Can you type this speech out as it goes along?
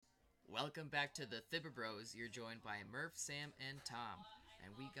Welcome back to the Thibber Bros. You're joined by Murph, Sam, and Tom,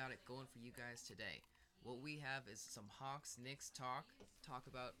 and we got it going for you guys today. What we have is some Hawks Knicks talk. Talk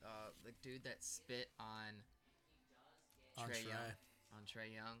about the dude that spit on On Trey Young. Trey. On Trey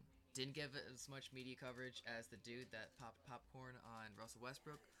Young. Didn't give it as much media coverage as the dude that popped popcorn on Russell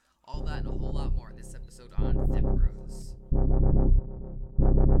Westbrook. All that and a whole lot more in this episode on Thibber Bros.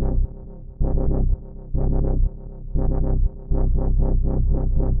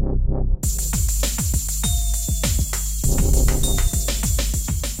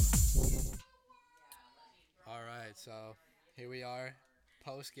 All right, so here we are,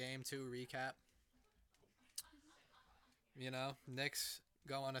 post game two recap. Knicks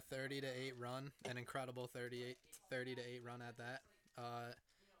go on a 30-8 run, an incredible 30-8 run at that,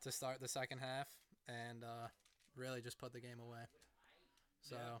 to start the second half, and really just put the game away.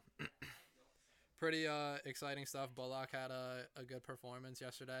 So pretty exciting stuff. Bullock had a good performance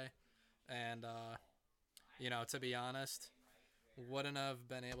yesterday, and to be honest, wouldn't have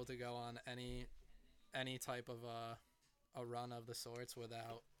been able to go on any type of a run of the sorts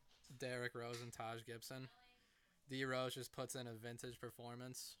without Derrick Rose and Taj Gibson. D Rose just puts in a vintage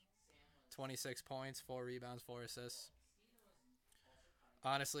performance. 26 points, 4 rebounds, 4 assists.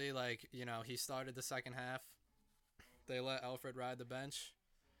 Honestly, he started the second half. They let Alfred ride the bench,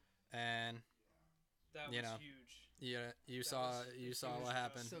 and That you was know, huge. you That saw was you a saw huge what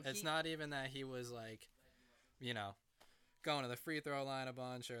happened. So It's not even that he was you know, going to the free throw line a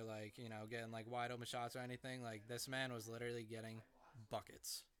bunch or getting wide open shots or anything. Like this man was literally getting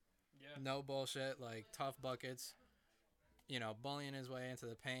buckets. Yeah. No bullshit, tough buckets. Bullying his way into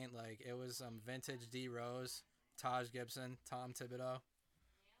the paint. It was some vintage D Rose, Taj Gibson, Tom Thibodeau.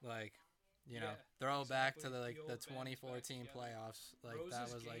 Like, Yeah, throw back to exactly. the The the old band is back 2014 together. playoffs. That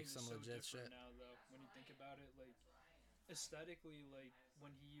Rose's was game is some so legit different shit. now, though. When you think about it, aesthetically,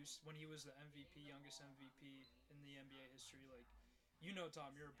 when he was the MVP, youngest MVP in the NBA history.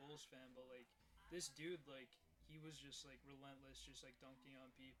 Tom, you're a Bulls fan, but this dude, he was just relentless, just dunking on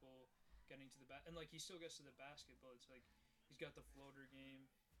people, getting to the and he still gets to the basket, but it's he's got the floater game.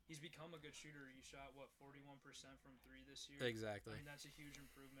 He's become a good shooter. He shot what 41% from three this year. Exactly. I mean, that's a huge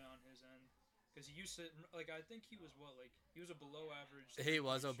improvement on his end. Because he used to I think he was he was a below average. He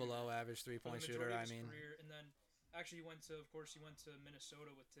was a shooter below average three for the point shooter. majority of I his mean, career, and then actually he went to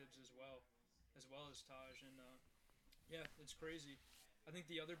Minnesota with Tibbs as well as Taj, and yeah, it's crazy. I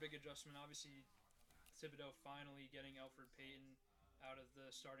think the other big adjustment, obviously, Thibodeau finally getting Alfred Payton out of the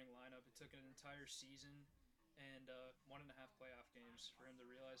starting lineup. It took an entire season and 1.5 playoff games for him to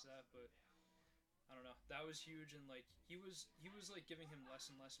realize that, but I don't know. That was huge, and he was giving him less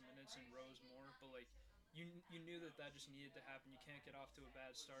and less minutes and Rose more, but you knew that just needed to happen. You can't get off to a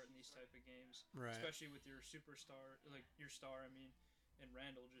bad start in these type of games, right. especially with your superstar, your star. I mean, and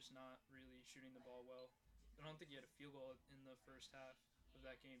Randall just not really shooting the ball well. I don't think he had a field goal in the first half of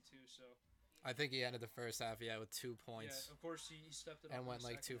that game too. So I think he ended the first half, with 2 points. yeah, of course he stepped it up And in went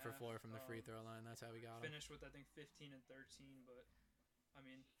the second two for half. four from the free throw line. That's how we got him. Finished with I think 15 and 13, but I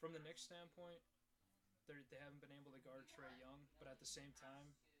mean from the Knicks standpoint, they haven't been able to guard Trey Young, but at the same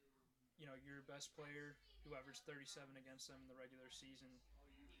time, your best player who averaged 37 against them in the regular season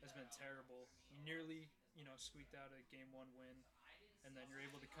has been terrible. You nearly, squeaked out a game one win, and then you're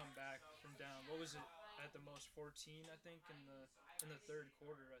able to come back from down. What was it at the most 14? I think in the third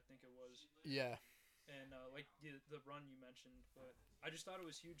quarter. I think it was. Yeah. And the run you mentioned, but I just thought it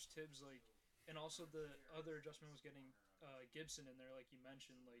was huge. Tibbs and also the other adjustment was getting Gibson in there, like you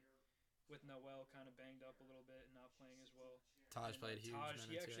mentioned, with Noel kind of banged up a little bit and not playing as well. Taj And played huge Taj,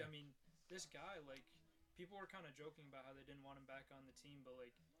 he minutes. actually, Yeah. I mean, this guy, people were kind of joking about how they didn't want him back on the team, but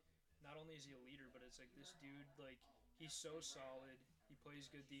not only is he a leader, but it's this dude, he's so solid. He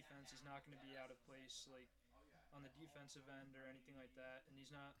plays good defense. He's not going to be out of place, on the defensive end or anything like that. And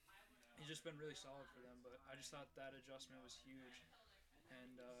he's not. He's just been really solid for them. But I just thought that adjustment was huge.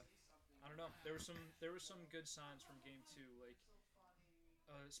 And I don't know. There were some good signs from game two,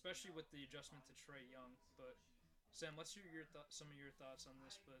 especially with the adjustment to Trey Young. But Sam, let's hear some of your thoughts on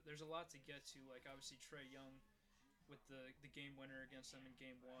this. But there's a lot to get to. Obviously Trey Young with the game winner against them in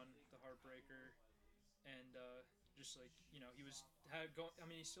game one, the heartbreaker, and just he was had go. I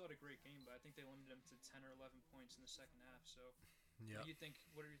mean, he still had a great game, but I think they limited him to 10 or 11 points in the second half. So, what Yep. do you think?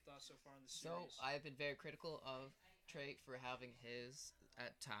 What are your thoughts so far in the So series? I've been very critical of Trey for having his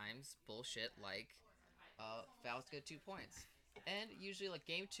at times bullshit fouls to get 2 points. And usually like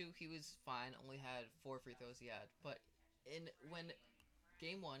game two he was fine, only had four free throws he had. But in when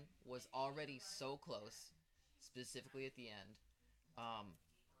game one was already so close, specifically at the end, um,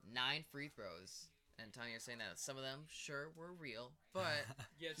 nine free throws. And Tanya saying that some of them sure were real, but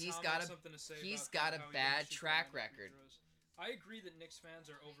Yeah, he's Tom got had a something to say he's about got that, a how he bad didn't shoot track that many free record. throws. I agree that Knicks fans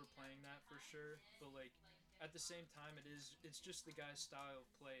are overplaying that for sure, but like at the same time, it's just the guy's style of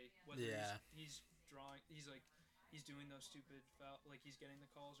play. Whether Yeah. he's drawing, he's doing those stupid foul, like he's getting the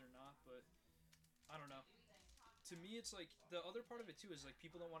calls or not. But I don't know. To me, it's like the other part of it too is like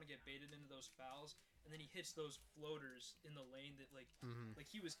people don't want to get baited into those fouls, and then he hits those floaters in the lane that Hmm. like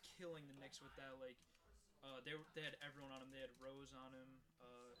he was killing the Knicks with that. Like they had everyone on him. They had Rose on him.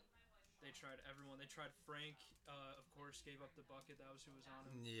 They tried everyone. They tried Frank. Of course, gave up the bucket. That was who was on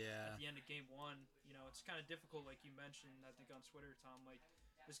him Yeah. at the end of game one. You know, it's kind of difficult, like you mentioned. I think on Twitter, Tom, like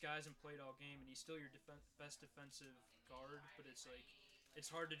this guy hasn't played all game, and he's still your best defensive guard. But it's like it's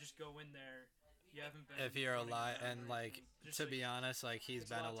hard to just go in there. You haven't been If you're a running around and or like anything. Just, to like, be honest, like he's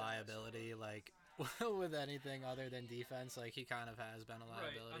it's a been a lot to ask. liability. Like with anything other than defense, like he kind of has been a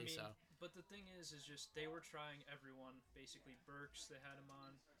Right. liability. So But the thing is just they were trying everyone. Basically, Burks they had him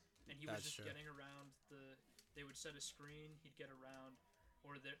on, and he was That's just true. getting around the. They would set a screen, he'd get around,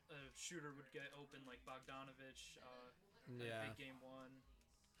 or a shooter would get open like Bogdanovich. yeah. Big game one.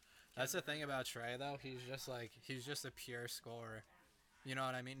 That's the Kevin thing about Trey though. He's just a pure scorer. You know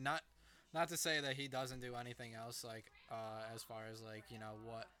what I mean? Not to say that he doesn't do anything else like as far as like,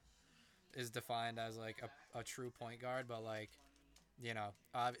 what is defined as like a true point guard, but like,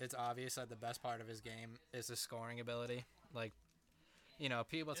 it's obvious that the best part of his game is his scoring ability. Like,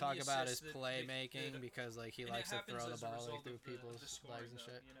 people And talk the about his assists playmaking that- because like he and likes it to throw happens the as a ball result like through of the people's scoring, legs and though,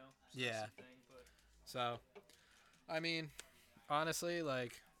 shit. You know? So Yeah. That's the thing, but So, I mean, honestly,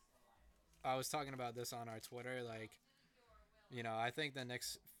 like I was talking about this on our Twitter, like, I think the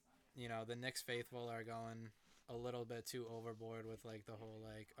Knicks faithful are going a little bit too overboard with like the whole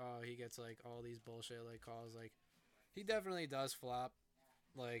like, oh, he gets like all these bullshit like calls. Like he definitely does flop,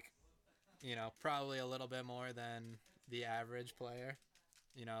 like, probably a little bit more than the average player.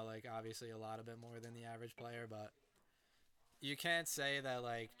 Like obviously a lot a bit more than the average player, but you can't say that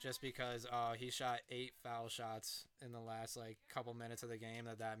like just because he shot 8 foul shots in the last like couple minutes of the game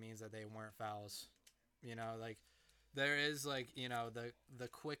that means that they weren't fouls. Like there is like the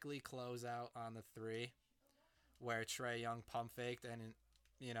quickly close out on the three where Trey Young pump faked and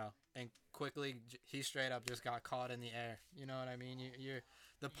quickly he straight up just got caught in the air. You know what I mean? You're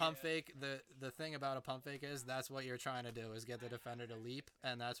the pump Yeah. fake. The thing about a pump fake is that's what you're trying to do is get the defender to leap,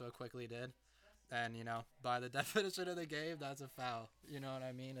 and that's what quickly did. And by the definition of the game, that's a foul. You know what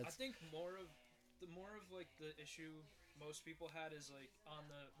I mean? I It's think more of like the issue most people had is like on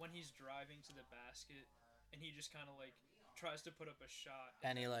the when he's driving to the basket and he just kind of like tries to put up a shot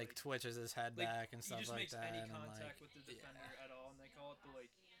and he then, like twitches his head like, back and he stuff just like makes that. any And contact like, with the defender at all, and they call it the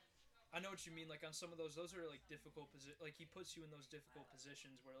like. I know what you mean. Like on some of those are like difficult like he puts you in those difficult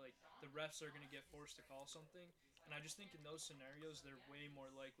positions where like the refs are gonna get forced to call something, and I just think in those scenarios they're way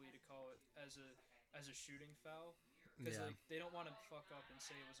more likely to call it as a shooting foul because yeah, like they don't want to fuck up and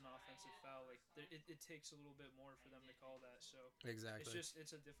say it was an offensive foul. Like it takes a little bit more for them to call that. So exactly.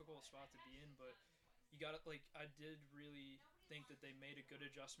 it's a difficult spot to be in, but you got to like I did really think that they made a good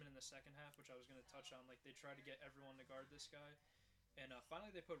adjustment in the second half, which I was going to touch on. Like they tried to get everyone to guard this guy, and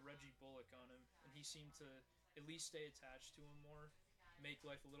finally they put Reggie Bullock on him, and he seemed to at least stay attached to him more, make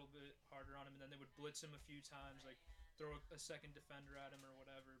life a little bit harder on him, and then they would blitz him a few times, like throw a second defender at him or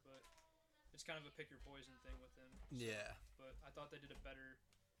whatever. But it's kind of a pick your poison thing with him. So, Yeah. But I thought they did a better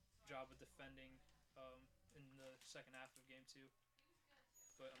job of defending in the second half of game two.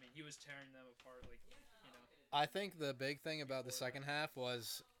 But I mean, he was tearing them apart, like I think the big thing about the second half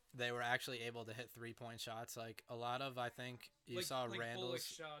was they were actually able to hit 3-point shots. Like a lot of, I think you saw Bullock Randall's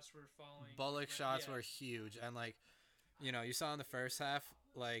shots were falling. Bullock shots yeah. were huge, and like, you saw in the first half,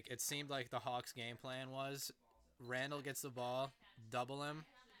 like it seemed like the Hawks' game plan was Randall gets the ball, double him,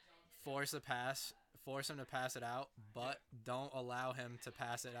 force him to pass it out, but don't allow him to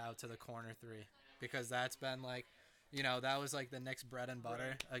pass it out to the corner three, because that's been like, that was like the Knicks' bread and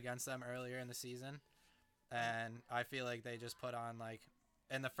butter against them earlier in the season, and I feel like they just put on like.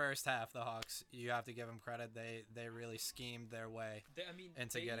 In the first half, the Hawks, you have to give them credit. They really schemed their way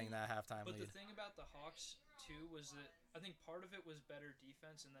into getting that halftime But lead. the thing about the Hawks too was that I think part of it was better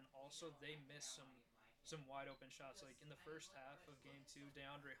defense, and then also they missed some wide open shots. Like in the first half of game two,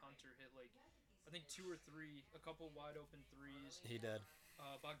 DeAndre Hunter hit like I think 2 or 3, a couple wide open threes. He did.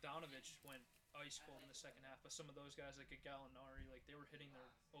 Bogdanovich went ice cold in the second half, but some of those guys like a Gallinari, like they were hitting their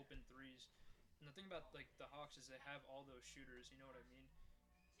open threes. And the thing about like the Hawks is they have all those shooters. You know what I mean?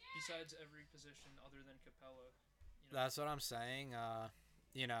 Besides every position other than Capella. That's what I'm saying. I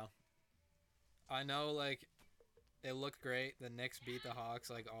know like it looked great. The Knicks beat the Hawks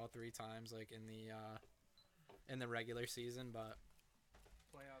like all 3 times, like in the regular season, but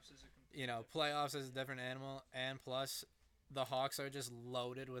Playoffs is a complete you know, different playoffs is a animal. different animal, and plus, the Hawks are just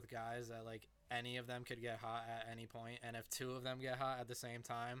loaded with guys that like any of them could get hot at any point, and if 2 of them get hot at the same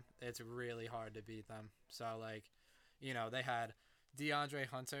time, it's really hard to beat them. So like, you know, they had DeAndre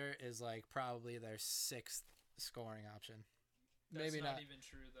Hunter is like probably their 6th scoring option. That's Maybe not not, even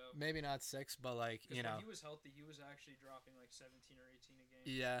true though. maybe not 6, but like Because you know, when he was healthy, he was actually dropping like 17 or 18 a game.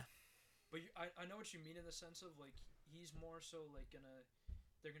 yeah, But I know what you mean in the sense of like he's more so like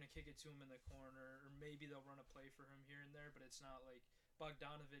they're gonna kick it to him in the corner, or maybe they'll run a play for him here and there. But it's not like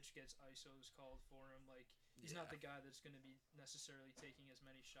Bogdanovich gets ISOs called for him. Like he's not Yeah. the guy that's gonna be necessarily taking as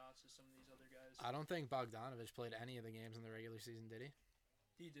many shots as some of these other guys. I don't think Bogdanovich played any of the games in the regular season, did he?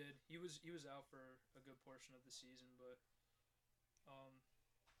 He did. He was out for a good portion of the season, but um,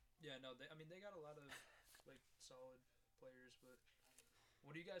 yeah, no. I mean, they got a lot of like solid players, but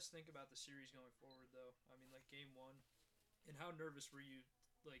what do you guys think about the series going forward, though? I mean, like game one, and how nervous were you?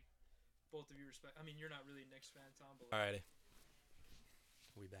 Like both of you respect. I mean, you're not really a Knicks fan, Tom, but like, Alrighty,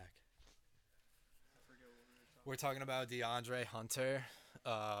 we back. I forget what we were talking. We're talking about DeAndre Hunter.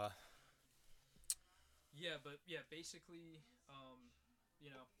 Yeah, basically, you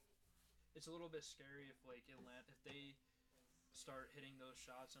know, it's a little bit scary if like if they start hitting those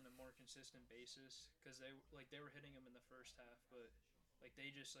shots on a more consistent basis, because they were hitting them in the first half, but like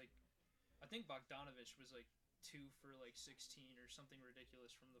they just like I think Bogdanovich was like 2 for like 16 or something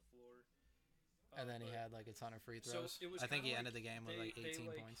ridiculous from the floor. And then he But had like a ton of free So throws. it was I think he kinda ended like the game with they- like they, 18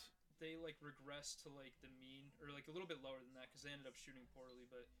 like, points. they like regressed to like the mean, or like a little bit lower than that, because they ended up shooting poorly,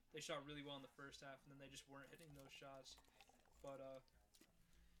 but they shot really well in the first half, and then they just weren't hitting those shots. But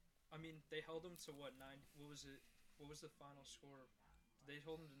I mean, they held them to what 9? What was it? What was the final score? They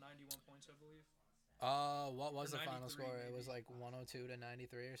hold them to 91 points, I believe. What was Or the final 93 score? It was maybe. like 102 to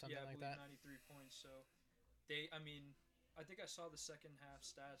 93 or something Yeah, I like believe that. 93 points. So I mean, I think I saw the second half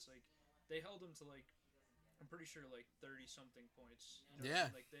stats. Like they held them to like, I'm pretty sure like 30 something points. You know what I Yeah.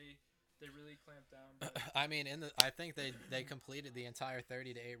 mean? Like they really clamped down. But I mean, I think they completed the entire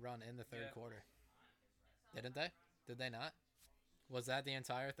 30 to 8 run in the third Yeah. quarter. Didn't they? Did they not? Was that the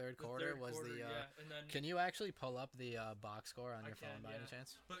entire third the quarter? third quarter, yeah, and then Can you actually pull up the box score on I your phone can, by any yeah.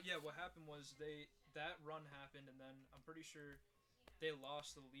 chance? But yeah, what happened was that run happened, and then I'm pretty sure they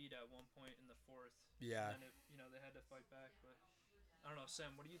lost the lead at one point in the fourth. Yeah. And then they had to fight back. But I don't know,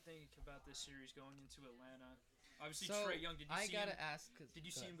 Sam. What do you think about this series going into Atlanta? Obviously, So Trae Young. Did you I see gotta him? ask. Did you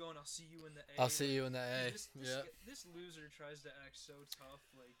see him going? I'll see you in the A. I'll see Like, you in the A. dude, Yeah. This loser tries to act so tough.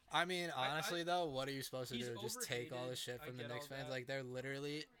 Like I mean, honestly though, what are you supposed to he's do? Just take all the overhated, shit I from the get Knicks all fans? that. Like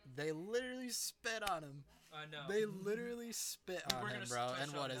they literally spit on him. I know. They literally spit We're on gonna him, bro. touch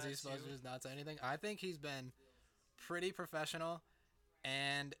And on what is that he supposed too. to just not say anything? I think he's been pretty professional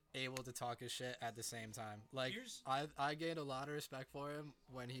and able to talk his shit at the same time. Like Here's- I gained a lot of respect for him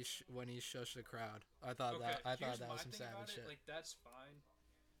when he shushed the crowd. I thought Okay, that here's was my some thing about savage it. shit. Like that's fine,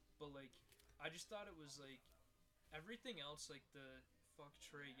 but like I just thought it was like everything else, like the fuck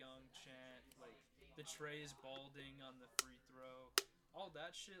Trae Young chant, like the Trae is balding on the free throw, all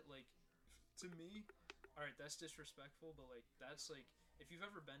that shit. Like to me, all right, that's disrespectful, but like that's like if you've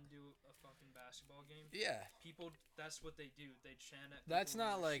ever been to a fucking basketball game, Yeah. people that's what they do. They chant at. That's people when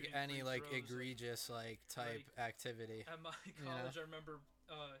not they're like shooting any free like throws, egregious like type activity. At my know? college, I remember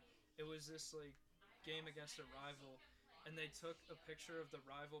it was this like game against a rival, and they took a picture of the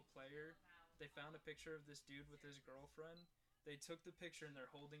rival player. They found a picture of this dude with his girlfriend. They took the picture and they're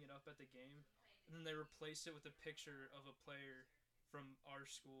holding it up at the game, and then they replaced it with a picture of a player from our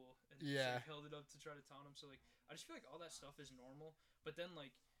school, and just, Yeah. like, held it up to try to taunt him. So like, I just feel like all that stuff is normal, but then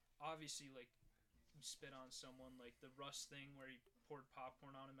like, obviously like, you spit on someone, like the Russ thing where he poured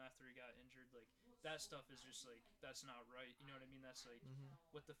popcorn on him after he got injured, like that stuff is just like that's not right. You know what I mean? That's like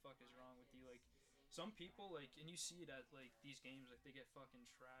what the fuck is wrong with you? Like some people like, and you see it at like these games, like they get fucking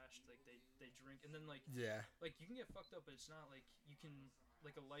trashed, like they drink, and then like Yeah. you can get fucked up, but it's not like you can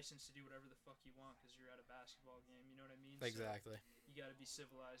like a license to do whatever the fuck you want because you're at a basketball game. You know what I mean? So Exactly. you got to be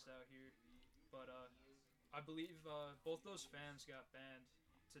civilized out here. But I believe both those fans got banned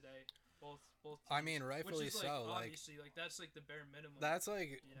today. Both. I mean, teams, rightfully which is, like, so. Like obviously, like that's like the bare minimum. that's like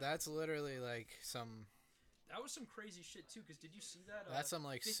you know? that's literally like some That was some crazy shit too. Cause did you see that? that's some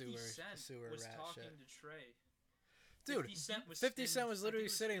like 50 sewer Cent was rat talking shit. to Trey. Dude, 50 Cent was 50 and Cent was I think literally it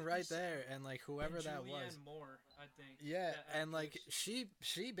was sitting 50 right Cent there, and like whoever and that Julianne was. Moore, I think. Yeah, the and like actress.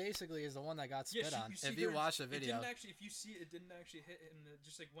 she basically is the one that got spit Yeah, on. see If you her- watch the It video, didn't actually. If you see it, didn't actually hit him. It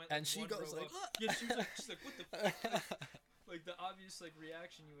just like went. and like, she one goes row like, up. Yeah, she's like, what the fuck? like the obvious like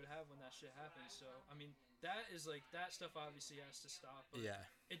reaction you would have when that shit happens. So I mean, that is like that stuff obviously has to stop. But Yeah.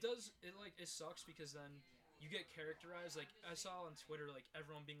 it does. It like it sucks because then you get characterized. Like I saw on Twitter, like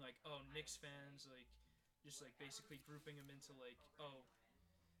everyone being like, "Oh, Knicks fans," like just like basically grouping them into like, "Oh,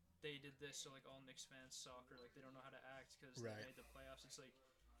 they did this, so like all Knicks fans suck," or like they don't know how to act because Right. they made the playoffs. It's like,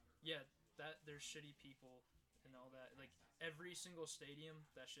 yeah, that there's shitty people and all that. Like every single stadium,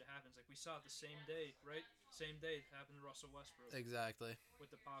 that shit happens. Like we saw it the same day, right? Same day it happened to Russell Westbrook Exactly. with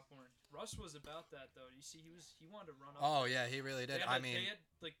the popcorn. Russ was about that though. You see, he wanted to run up. Oh yeah, he really did. They had, I like, mean, they had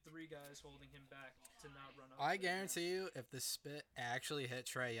like 3 guys holding him back to not run up. I there, guarantee you, if the spit actually hit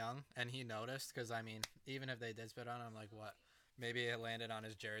Trey Young and he noticed, because I mean, even if they did spit on him, like what? Maybe it landed on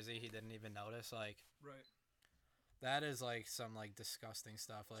his jersey. He didn't even notice. Like Right. that is like some like disgusting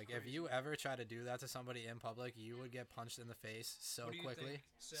stuff. Like if crazy. you ever try to do that to somebody in public, you would get punched in the face so What do you quickly. think,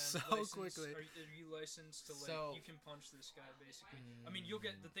 Sam? So Licensed- quickly. Are you licensed to like? So- You can punch this guy basically. I mean, you'll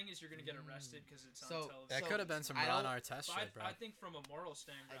get. The thing is, you're gonna get arrested because it's So- on television. That So, could have been some I Ron don't- Artest But shit, bro. I think from a moral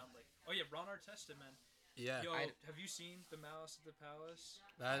standpoint, like, oh yeah, Ron Artest, man. Yeah, Yo, I- have you seen The Malice at the Palace?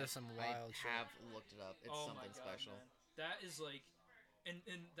 that is some I wild shit. have looked it up. It's Oh something my God, special. man. That is like, and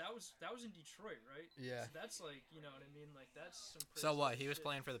that was in Detroit, right? Yeah. So that's like, you know what I mean? Like that's some. So crazy what? He was shit.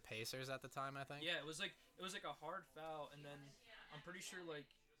 playing for the Pacers at the time, I think. Yeah, it was like a hard foul, and then I'm pretty sure like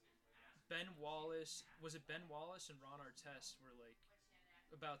Ben Wallace and Ron Artest were like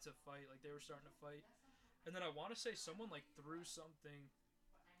about to fight, like they were starting to fight, and then I want to say someone like threw something,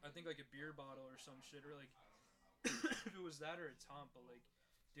 I think like a beer bottle or some shit, or like if it was that or a taunt, but like,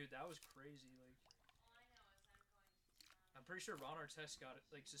 dude, that was crazy. Like, I'm pretty sure Ron Artest got it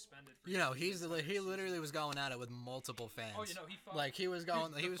like suspended. For You know, the entire he season. literally was going at it with multiple fans. Oh, you know, he fought. Like he was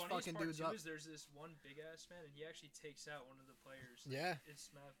going, Dude, he the was funniest fucking part, dudes too up. Is there's this one big ass fan, and he actually takes out one of the players. Like, Yeah. it's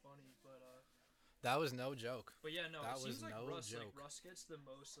mad funny, but That was no joke. yeah, no, That it seems was like no Russ, joke. like Russ gets the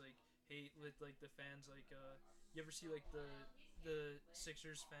most like hate with like the fans. Like, you ever see like the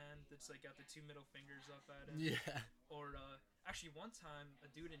Sixers fan that's like got the 2 middle fingers up at him? Yeah. Or actually, one time a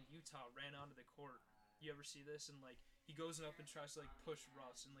dude in Utah ran onto the court. You ever see this? And like he goes up and tries to like push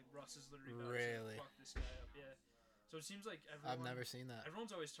Russ, and like Russ is literally about to Really? like, fuck this guy up. Yeah. So it seems like I've never seen that.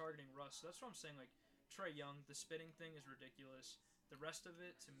 everyone's always targeting Russ. So that's what I'm saying. Like Trey Young, the spitting thing is ridiculous. The rest of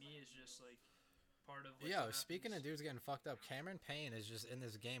it to me is just like part of. Like, Yo, what speaking of happens. dudes getting fucked up, Cameron Payne is just in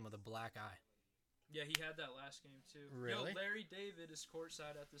this game with a black eye. Yeah, he had that last game too. Really? Yo, Larry David is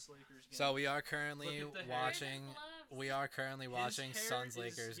courtside at this Lakers game. So we are currently Look at the hair. watching. We are currently His watching hair Suns is-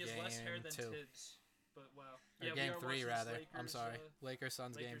 Lakers he has game less hair than 2. Tibbs, but wow. Or Yeah, we game are 3 watching rather. this I'm Lakers, sorry. Lakers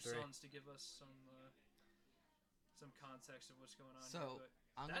Suns game Lakers 3. Suns to give us some context of what's going on. So, here, but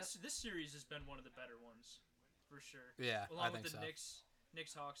I'm gonna, this series has been one of the better ones, for sure. Yeah, Along I with think the so.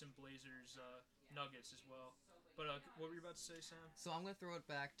 Knicks, Hawks, and Blazers, Nuggets as well. But what were you about to say, Sam? so I'm gonna throw it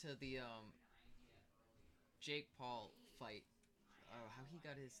back to the Jake Paul fight. How he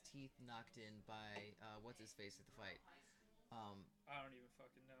got his teeth knocked in by what's his face at the fight. I don't even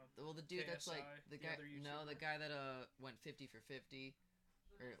fucking know. Well, the dude that's like KSI, the the guy. other No, the YouTuber? guy that went 50 for 50,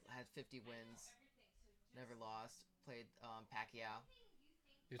 or had 50 wins, never lost. Played Pacquiao.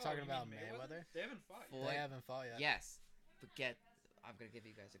 You're Oh, talking you about mean Mayweather? They haven't fought. yet. Floyd. They haven't fought yet. Yes, but I'm gonna give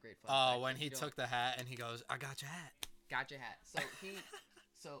you guys a great fun Oh, fact when if he you don't- took the hat and he goes, "I got your hat." got your hat. So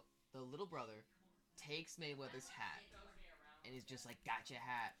so the little brother takes Mayweather's hat, and he's just like, "Got your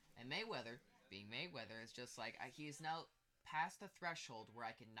hat." And Mayweather, being Mayweather, is just like, he's now past the threshold where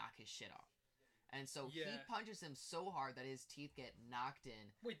I can knock his shit off. And so he Yeah. punches him so hard that his teeth get knocked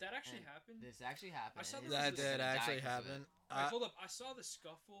in. Wait, that actually And happened? This actually happened. I saw and his there was That this- sister did died actually because of it. happen. Wait, hold up. I saw the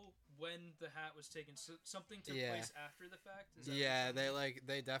scuffle when the hat was taken. So something took Yeah. place after the fact? Is that what Yeah, you're telling me?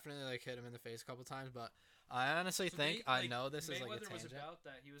 they definitely like hit him in the face a couple times, but I honestly So think they- I like, know this is Mayweather like a was tangent. about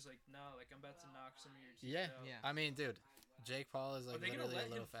that. He was like, no, like, I'm about to knock some of your teeth Yeah. out. Yeah. I mean, dude, Jake Paul is Are like they gonna literally a let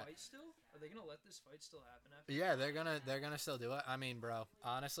little him fat. fight still? Are they gonna let this fight still happen after? Yeah, they're gonna still do it. I mean, bro,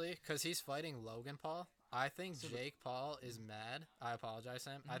 honestly, because he's fighting Logan Paul. I think So the- Jake Paul is mad. I apologize,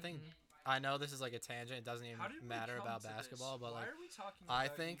 Sam. I think Mhm. I know this is like a tangent. It doesn't How even did we matter come about to this? basketball, but Why like are we talking I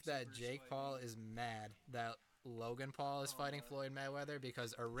about think that YouTubers Jake fighting? Paul is mad that Logan Paul is Oh, fighting my. Floyd Mayweather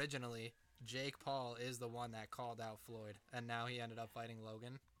because originally Jake Paul is the one that called out Floyd, and now he ended up fighting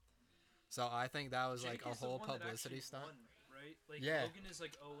Logan. So I think that was Jake like a is the whole one that publicity actually stunt. won, right? Like, Yeah. Logan is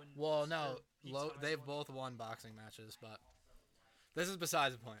like 0 and Well, no, or he tied they've one. both won boxing matches, but this is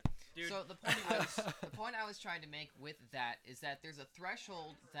besides the point. Dude, So the point I was trying to make with that is that there's a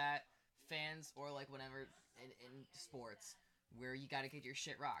threshold that fans or like whatever in sports where you got to get your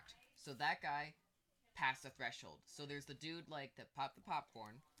shit rocked. So that guy passed the threshold. So there's the dude like that popped the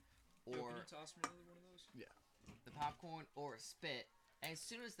popcorn, Yo, or can you toss me another one of those? the popcorn or spit, and as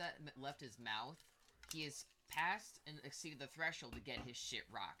soon as that left his mouth, he has passed and exceeded the threshold to get his shit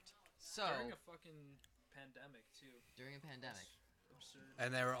rocked. So During a fucking pandemic too. during a pandemic, That's absurd.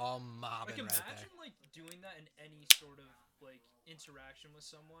 And they were all Like mobbing right there. imagine like doing that in any sort of like interaction with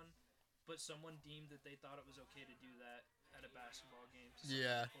someone, but someone deemed that they thought it was okay to do that at a basketball game. To someone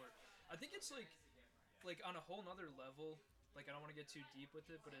Yeah. on the court. I think it's like on a whole nother level. Like I don't want to get too deep with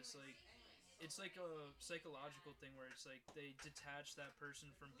it, but it's like a psychological thing where it's like they detach that person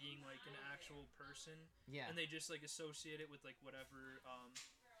from being like an actual person, yeah, and they just like associate it with like whatever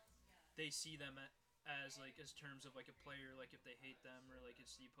they see them as like as terms of like a player, like if they hate them or like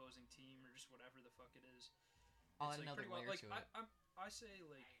it's the opposing team or just whatever the fuck it is. I'll It's, add like, another pretty well- layer like, to it. I say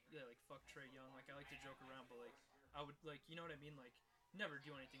like yeah, like fuck Trae Young. Like I like to joke around, but like I would like you know what I mean. Like never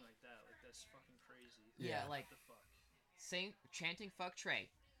do anything like that. Like that's fucking crazy. Yeah, Yeah. like What the fuck. saying chanting "fuck Trey,"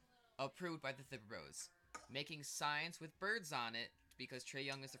 approved by the Thibber Bros. Making signs with birds on it because Trey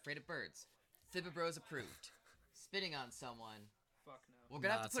Young is afraid of birds. Thibber Bros approved. Spitting on someone. Fuck no. We're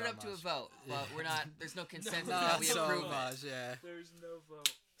gonna have Not to put it so up to a much. vote, but Yeah. we're not. There's no consensus No, that Not we so approve it. much, yeah. There's no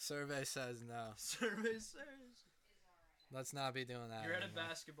vote. Survey says no. Survey says Let's not be doing that you're at a anymore.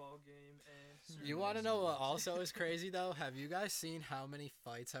 basketball game and You want to know what also is crazy though? Have you guys seen how many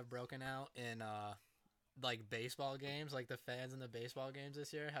fights have broken out in like baseball games? Like the fans in the baseball games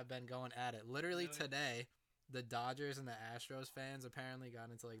this year have been going at it. Literally Really? today, the Dodgers and the Astros fans apparently got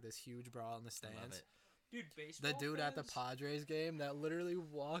into like this huge brawl in the I love stands. it. dude, baseball. The dude at the fans? Padres game that literally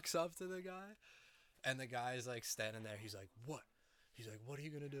walks up to the guy, and the guy's like standing there. He's like, "What?" He's like, "What are you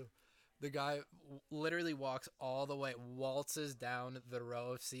gonna do?" The guy literally walks all the way, waltzes down the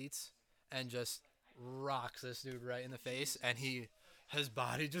row of seats, and just rocks this dude right in the face, and his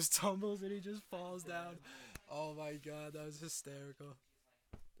body just tumbles and he just falls down. Oh my god, that was hysterical.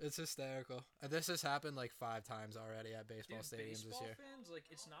 It's hysterical. And this has happened like 5 times already at baseball Dude, stadiums baseball this year. fans, like,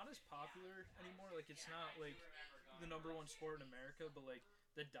 it's not as popular anymore. Like, it's not, like, the number one sport in America, but, like,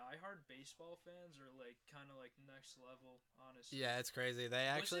 the diehard baseball fans are, like, kind of, like, next level, honestly. Yeah, it's crazy. They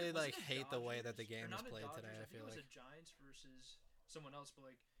Was actually it like the hate the way that the Dodgers? Or game is not the played Dodgers, today. I think feel it was like. the Giants versus someone else, but,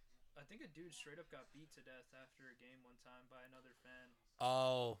 like, I think a dude straight up got beat to death after a game one time by another fan.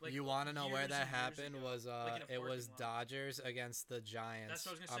 Oh, like, you want to know where years that and years happened? ago, Was like in a it was parking lot. Dodgers against the Giants. That's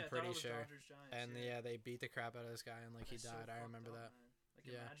what I was gonna say. I'm I thought pretty it was sure. Dodgers Giants. And yeah. they beat the crap out of this guy and like he That's so died. I fucked remember up, that. man. Like,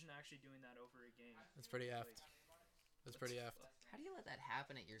 Yeah. imagine actually doing that over a game. It's pretty Like, effed. It's pretty effed. fucked. How do you let that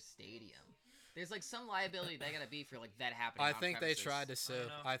happen at your stadium? There's like some liability they gotta be for like that happening. I on think they premises. tried to sue.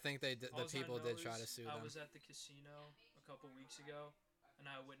 know. I think they did, the Alls I people know did try is to sue I them. was at the casino a couple weeks ago, and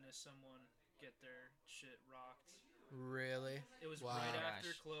I witnessed someone get their shit rocked. Really? It was Wow. right Oh my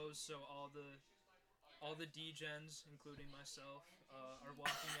after gosh. close, so all the degens, including myself, are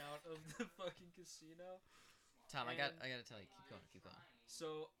walking out of the fucking casino. Tom, I gotta tell you, keep going.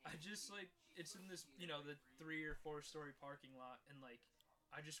 So I just like it's in this the 3 or 4 story parking lot, and like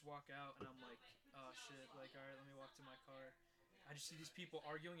I just walk out and I'm like, oh shit, like all right, let me walk to my car. I just see these people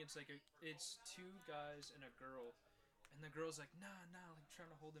arguing. It's like it's 2 guys and a girl, and the girl's like nah, like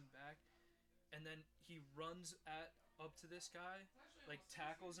trying to hold him back, and then he runs up to this guy, like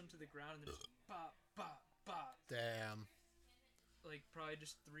tackles him to the ground, and then just bop bop bop, Damn. like probably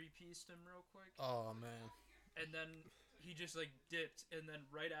just 3-pieced him real quick. Oh man. And then he just like dipped, and then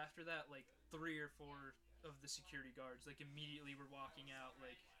right after that, like 3 or 4 of the security guards like immediately were walking out.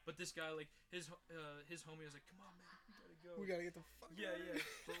 Like, but this guy, like his homie was like, "Come on, man, we gotta go." We gotta get the fuck. Yeah, yeah.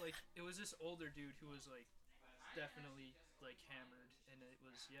 But like, it was this older dude who was like definitely like hammered, and it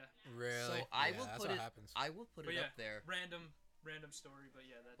was Really? So I Yeah, will that's put what it. happens. I will put But it yeah, up there. random story. But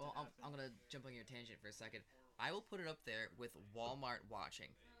yeah, that. Well, did I'm happen. gonna jump on your tangent for a second. I will put it up there with Walmart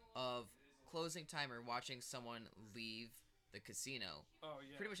watching, of closing time or watching someone leave the casino. Oh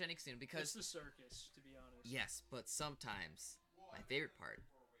yeah. Pretty much any casino It's because the circus, to be honest. yes, but sometimes my favorite part,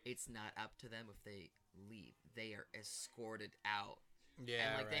 it's not up to them if they leave. They are escorted out. Yeah.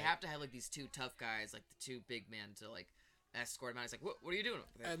 And like they right. have to have like these 2 tough guys, like the 2 big men, to like escort him out. He's like, what are you doing?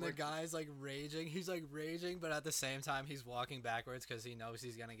 And the We're- guy's like raging. He's like raging, but at the same time, he's walking backwards because he knows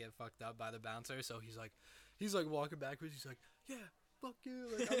he's gonna get fucked up by the bouncer. So he's like walking backwards. He's like, yeah, fuck you.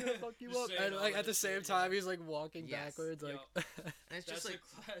 Like, I'm gonna fuck you Just up. saying And all like that at the same shit, time, yeah. he's like walking Yes. backwards. Like, and it's That's just like,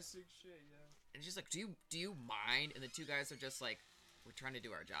 a classic shit. Yeah. it's just like, do you mind? And the 2 guys are just like, we're trying to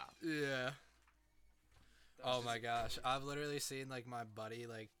do our job. yeah. That's Oh just my gosh, crazy. I've literally seen like my buddy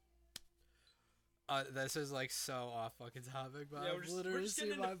like. This is like so off fucking topic, but Yeah, I've we're literally just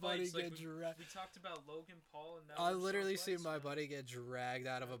getting seen into my buddy fights, like, get dragged. We talked about Logan Paul, and now I we're literally starting seen fights my now. buddy get dragged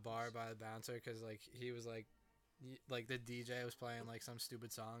out of a bar by the bouncer because like he was like the DJ was playing like some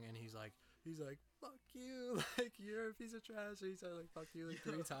stupid song and he's like, He's like, fuck you, like, you're a piece of trash. He said, like, fuck you, like,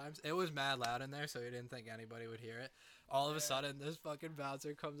 3 times. It was mad loud in there, so he didn't think anybody would hear it. All of a sudden, this fucking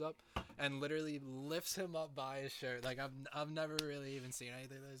bouncer comes up and literally lifts him up by his shirt. Like, I've never really even seen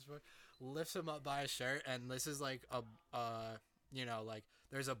anything like this before. Lifts him up by his shirt, and this is, like, you know, like,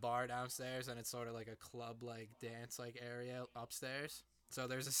 there's a bar downstairs, and it's sort of like a club, like, dance, like, area upstairs. So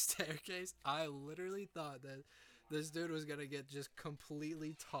there's a staircase. I literally thought that this dude was gonna get just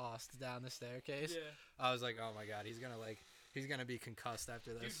completely tossed down the staircase. Yeah. I was like, oh my god, he's gonna be concussed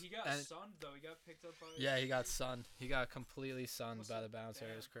after Dude, this. he got sunned though. He got picked up by. Yeah, he got sunned. He got completely sunned What's by the- the bouncer.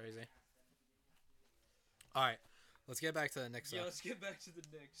 damn. It was crazy. All right, let's get back to the Knicks. Yeah, though. let's get back to the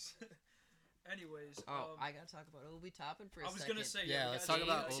Knicks. Anyways, Oh, I gotta talk about Obi Toppin for a I was second. gonna say Yeah, we let's gotta talk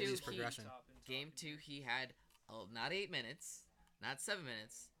get about into Obi's Obi progression. Toppin. Game 2, he had not 8 minutes, not 7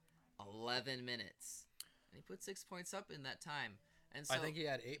 minutes, 11 minutes, and he put 6 points up in that time. And so I think he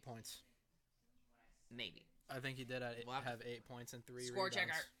had 8 points. maybe I think he did We'll have- have 8 points and 3 score rebounds.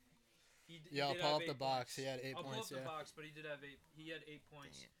 checker. Yeah, I'll did pull have up the 8 box. points. He had 8 I'll pull points. up the Yeah, box, but he did have 8. He had 8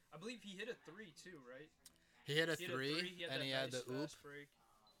 points. Dang it. I believe he hit a 3 too, right? he hit a He hit 3, He had and that he had nice the oop. fast break.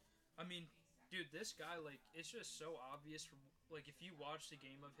 I mean, dude, this guy, like, it's just so obvious. From like, if you watch the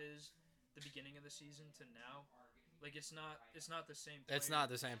game of his, the beginning of the season to now, like, it's not the same. Player. It's not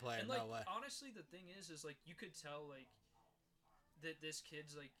the same player. And like, No way. honestly, the thing is like you could tell like that this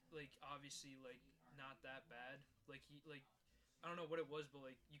kid's like obviously like not that bad. Like he like I don't know what it was, but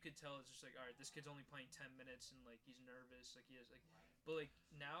like you could tell it's just like, all right, this kid's only playing 10 minutes and like he's nervous, like he has like, but like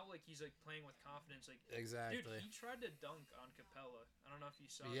now like he's like playing with confidence, like. Exactly. Dude, he tried to dunk on Capella. I don't know if you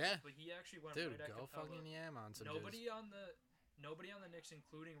saw Yeah. that, but he actually went Dude, right at go Capella. fucking yam on some Nobody on the Knicks,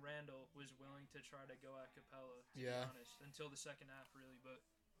 including Randall, was willing to try to go at Capella. To be Yeah. honest, until the second half, really. But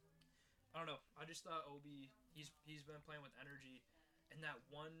I don't know. I just thought Obi, he's been playing with energy, and that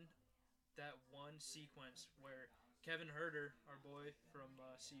one sequence where Kevin Herter, our boy from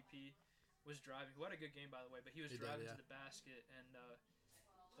CP, was driving. Who had a good game, by the way, but he was He did, driving yeah. to the basket, and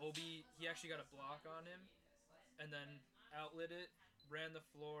Obi, he actually got a block on him, and then outlet it, ran the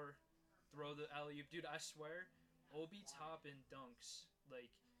floor, throw the alley-oop. Dude, I swear, Obi Toppin dunks, like,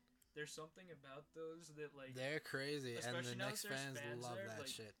 there's something about those that, like, They're crazy, and the especially now Knicks that there's fans fans love there, that like,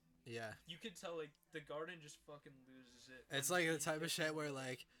 shit. Yeah. you could tell, like, the Garden just fucking loses it. It's when like the he type of gets shit the where, ball.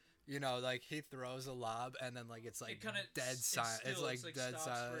 like, you know, like, he throws a lob, and then, like, it's, like, It kinda dead s- silent. It's, still, like, it's, like, dead stops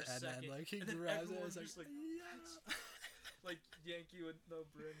for a silent, and then, second, like, he and then grabs it, everyone's it's just like, like, like, Yankee with no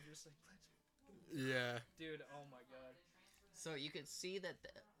brim, just like, let's, yeah. dude, oh my god. So you could see that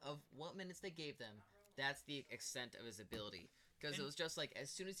of what minutes they gave them, that's the extent of his ability. Because it And- was just like as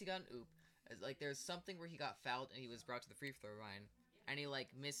soon as he got an oop, like there's something where he got fouled and he was brought to the free throw line, and he like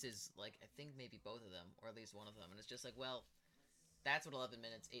misses like I think maybe both of them or at least one of them, and it's just like, well, that's what 11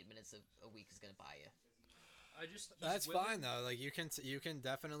 minutes, 8 minutes of a week is gonna buy you. He's That's willing- fine though. Like you can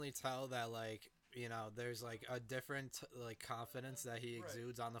definitely tell that like you know there's like a different like confidence that he Right.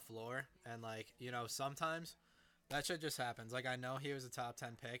 exudes on the floor, and like you know sometimes that shit just happens. Like I know he was a top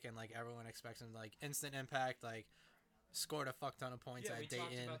 10 pick, and like everyone expects him to, like instant impact, like scored a fuck ton of points Yeah, we at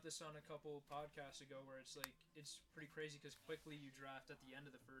talked Dayton. about this on a couple podcasts ago, where it's like it's pretty crazy because quickly you draft at the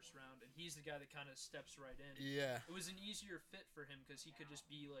end of the first round, and he's the guy that kind of steps right in. Yeah, It was an easier fit for him because he could just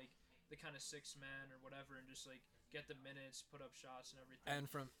be like the kind of sixth man or whatever, and just like get the minutes, put up shots, and everything. and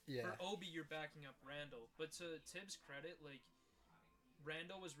from For Obi, you're backing up Randall, but to Tibbs' credit, like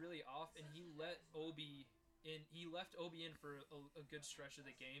Randall was really off, and he let Obi in. He left Obi in for a good stretch of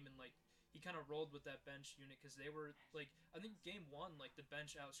the game, and like he kind of rolled with that bench unit because they were like, I think game one, like the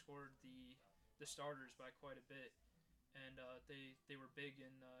bench outscored the starters by quite a bit, and they were big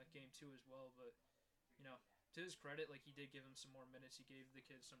in game two as well. But you know, to his credit, like he did give him some more minutes. He gave the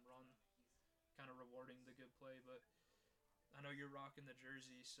kids some run, kind of rewarding the good play. But I know you're rocking the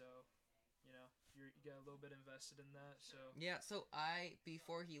jersey, so you know you got a little bit invested in that. So Yeah, so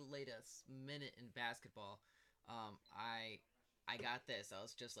before he laid a minute in basketball, I got this. I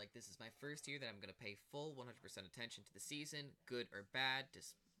was just like, this is my first year that I'm gonna pay full 100% attention to the season, good or bad,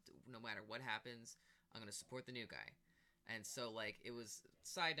 just no matter what happens, I'm gonna support the new guy. And so like it was.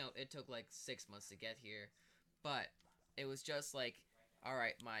 Side note, it took like 6 months to get here, but it was just like, all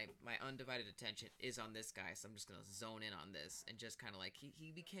right, my undivided attention is on this guy, so I'm just gonna zone in on this, and just kind of like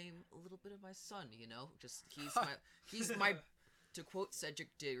he became a little bit of my son, you know. Just he's my to quote Cedric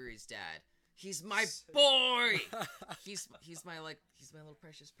Diggory's dad, he's my boy. He's my little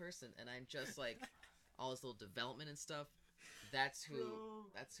precious person, and I'm just like all his little development and stuff. That's who Bro.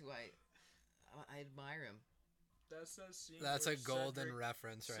 I admire him. That's that scene. That's where a golden Cedric,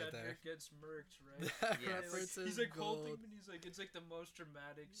 reference right there. Cedric gets murked, right? That Yes. reference He's is like gold. holding him, and he's like, it's like the most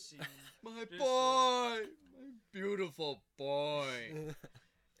dramatic scene. My Just, boy, my beautiful boy.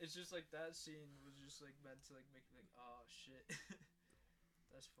 It's just like that scene was just like meant to like make me like, oh shit.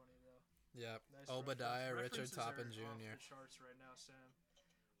 That's funny though. Yep. Nice Obadiah Richard references Toppin are off Jr. the charts right now, Sam.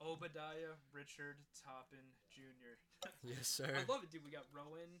 Obadiah Richard Toppin Jr. Yes, sir. I love it, dude. We got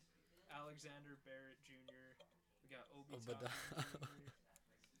Rowan Alexander Barrett Jr. We got Obi Toppin Obadiah. Jr.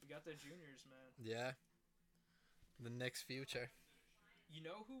 We got the juniors, man. Yeah. The Knicks' future. You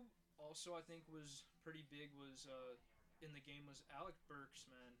know who also I think was pretty big was in the game was Alec Burks,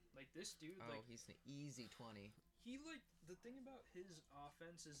 man. Like this dude, Oh, like he's an easy 20. he like the thing about his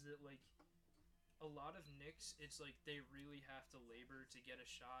offense is that like a lot of Knicks, it's like they really have to labor to get a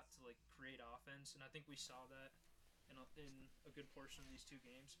shot to like create offense, and I think we saw that in a good portion of these two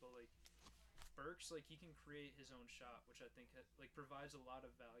games. But like Burks, like he can create his own shot, which I think like provides a lot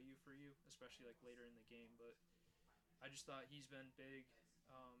of value for you, especially like later in the game. But I just thought he's been big,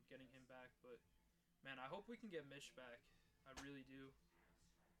 getting him back. But man, I hope we can get Mitch back. I really do.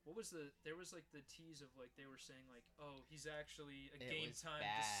 What was there was like the tease of like they were saying like, oh, he's actually a It game was time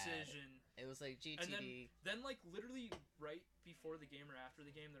bad. decision. It was like And GTD. then like literally right before the game or after the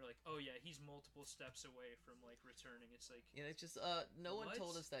game, they're like, oh yeah, he's multiple steps away from like returning. It's like, Yeah, it's just no one What?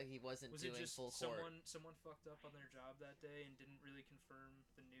 told us that he wasn't was it doing just full court. someone fucked up on their job that day and didn't really confirm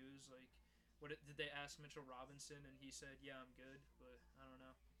the news? Like, did they ask Mitchell Robinson and he said, yeah, I'm good, but I don't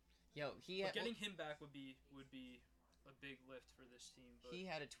know. Yo, he But had, getting him back would be a big lift for this team. But he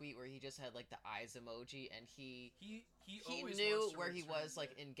had a tweet where he just had like the eyes emoji, and he he knew always wants to where he return, was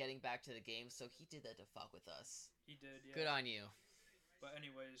like yeah. in getting back to the game, so he did that to fuck with us. He did, yeah. Good on you. But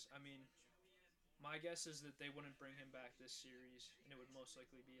anyways, I mean, my guess is that they wouldn't bring him back this series, and it would most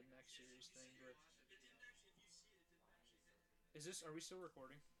likely be a next series thing. But are we still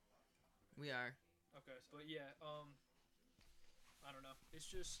recording? We are. Okay, but yeah, I don't know. It's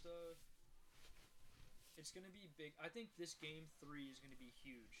just it's gonna be big. I think this game 3 is gonna be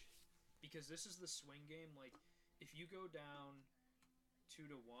huge, because this is the swing game. Like, if you go down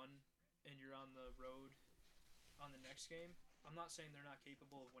 2-1 and you're on the road on the next game, I'm not saying they're not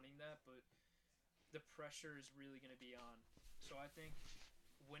capable of winning that, but the pressure is really gonna be on. So I think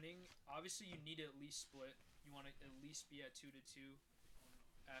winning, obviously, you need to at least split. You want to at least be at 2-2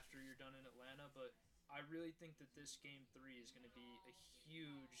 after you're done in Atlanta, but I really think that this game 3 is going to be a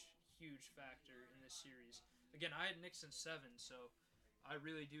huge factor in this series. Again, I had Knicks in 7, so I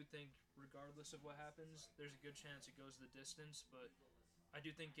really do think, regardless of what happens, there's a good chance it goes the distance. But I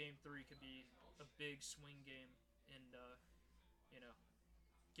do think game 3 could be a big swing game, and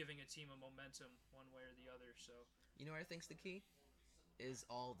giving a team a momentum one way or the other. So You know what I think's the key? Is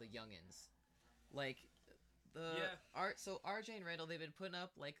all the youngins. Like Yeah. So RJ and Randall, they've been putting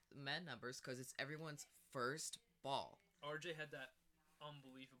up like men numbers because it's everyone's first ball. RJ had that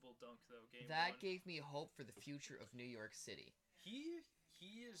unbelievable dunk though. Game That 1. gave me hope for the future of New York City. He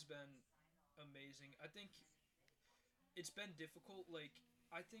has been amazing. I think it's been difficult. Like,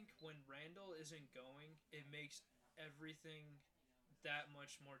 I think when Randall isn't going, it makes everything that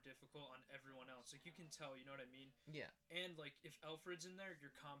much more difficult on everyone else. Like, you can tell, you know what I mean? Yeah. And like, if Alfred's in there,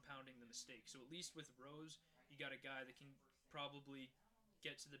 you're compounding the mistake. So at least with Rose, you got a guy that can probably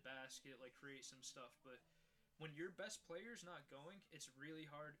get to the basket, like create some stuff. But when your best player's not going, it's really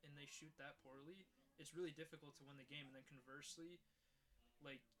hard, and they shoot that poorly. It's really difficult to win the game. And then conversely,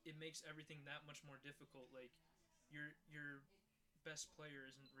 like, it makes everything that much more difficult. Like, your best player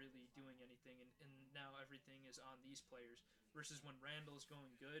isn't really doing anything, and now everything is on these players. Versus when Randall's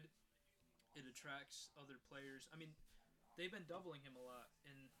going good, it attracts other players. I mean, they've been doubling him a lot,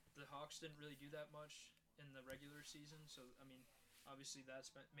 and the Hawks didn't really do that much in the regular season. So, I mean, obviously that's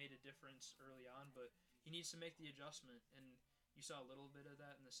made a difference early on, but he needs to make the adjustment, and you saw a little bit of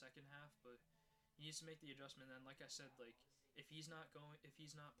that in the second half, but he needs to make the adjustment. And then, like I said, like, if he's not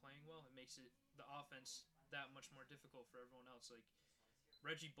playing well, it makes the offense that much more difficult for everyone else. Like,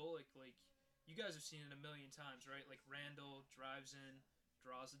 Reggie Bullock, like, you guys have seen it a million times, right? Like, Randall drives in,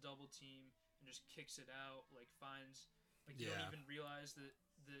 draws a double team, and just kicks it out. Like, finds, like, you don't Yeah. even realize that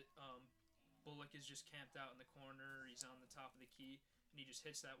Bullock is just camped out in the corner, or he's on the top of the key, and he just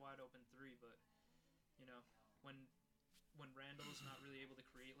hits that wide open 3. But when Randall's not really able to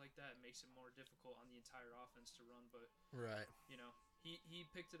create like that, it makes it more difficult on the entire offense to run. But Right. he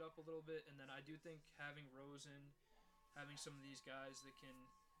picked it up a little bit, and then I do think having Rosen, having some of these guys that can,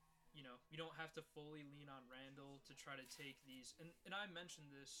 you don't have to fully lean on Randall to try to take these. And I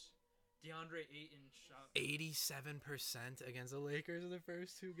mentioned this, DeAndre Ayton shot. 87% against the Lakers in the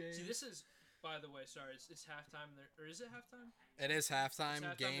first 2 games. See, this is By the way, sorry, it's halftime there, or is it halftime? It is halftime, It's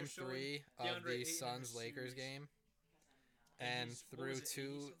halftime, game they're showing 3 of DeAndre the Ayton in Suns the Lakers series. game. And And he's- what through was it,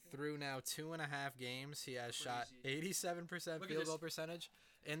 80 something? through now 2.5 games, he has shot Crazy. 87% Look at field this. goal percentage.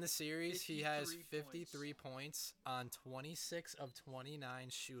 In the series, he has 53 53 points on 26 of 29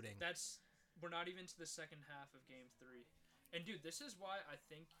 shooting. We're not even to the second half of game 3. And dude, this is why I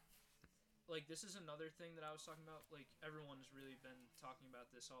think like this is another thing that I was talking about. Like everyone's really been talking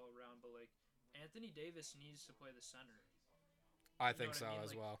about this all around, but like Anthony Davis needs to play the center. I You know think what so I mean? as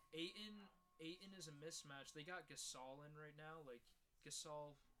Like, well. Ayton is a mismatch. They got Gasol in right now. Like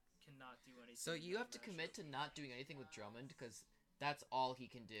Gasol cannot do anything. So in you that have to commit matchup. to not doing anything with Drummond because that's all he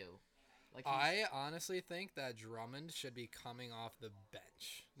can do. Like I honestly think that Drummond should be coming off the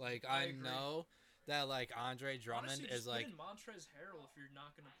bench. Like I I agree. know that like Andre Drummond Honestly, is just like, put in Montrezl Harrell if you're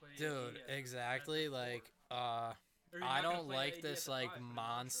not gonna play. dude, AD at exactly. the Like, four. Or you're I not gonna don't play like AD at this the like five, put in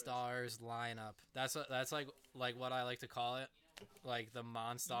Montrezl. Monstars lineup. That's like what I like to call it. Like the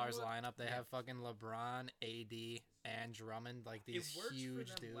Monstars what? lineup. They Yeah. have fucking LeBron, AD, and Drummond. Like It these worked huge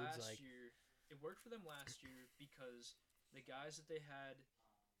for them dudes. last Like year. It worked for them last year because the guys that they had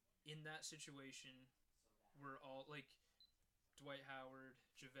in that situation were all like Dwight Howard,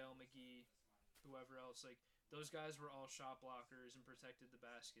 JaVale McGee, whoever else. Like those guys were all shot blockers and protected the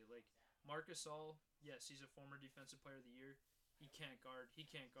basket. Like Marc Gasol, yes, he's a former defensive player of the year. He can't guard.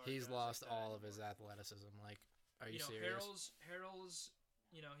 he's guys lost like that all of his anymore. athleticism. Like, are you You know, serious? Harrell's,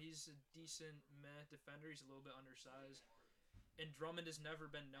 he's a decent meh defender. He's a little bit undersized. And Drummond has never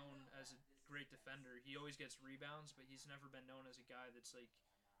been known as a great defender. He always gets rebounds, but he's never been known as a guy that's like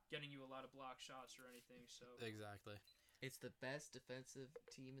getting you a lot of block shots or anything. So, Exactly. it's the best defensive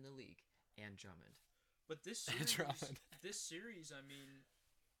team in the league, and Drummond. but this And series, Drummond. I mean,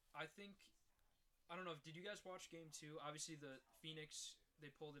 I think I don't know. Did you guys watch Game 2? Obviously, the Phoenix they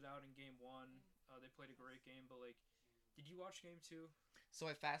pulled it out in Game 1. They played a great game, but like, did you watch Game 2? So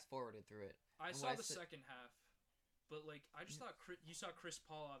I fast forwarded through it. I And saw when I the said- second half, but like I just thought you saw Chris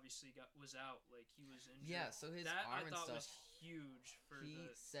Paul obviously was out, like he was injured. Yeah, so his that arm I and thought stuff. was huge for He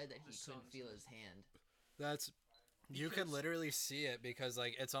the. said that he the couldn't Suns. feel his hand. That's you could Because- literally see it because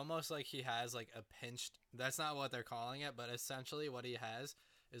like it's almost like he has like a pinched. That's not what they're calling it, but essentially what he has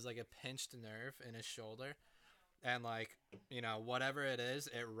is like a pinched nerve in his shoulder, and like whatever it is,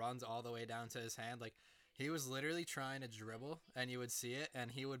 it runs all the way down to his hand. Like he was literally trying to dribble, and you would see it,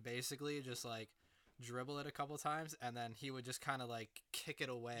 and he would basically just like dribble it a couple times, and then he would just kind of like kick it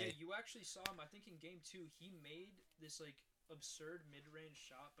Yeah, away. you actually saw him. I think in Game 2 he made this like absurd mid-range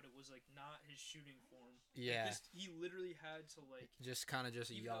shot, but it was like not his shooting form. Like, Yeah. he literally had to like. Just kind of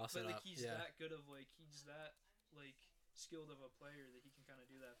just Even though, yoss but it like up. he's Yeah. that good of like he's that like skilled of a player that he can kind of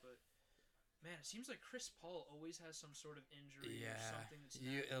do that. But man, it seems like Chris Paul always has some sort of injury or Yeah, something that's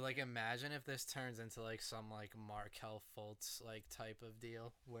you nagging like him. imagine if this turns into like some like Markel Fultz like type of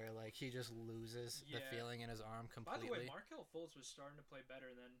deal where like he just loses the Yeah. feeling in his arm By the way, completely. Markelle Fultz was starting to play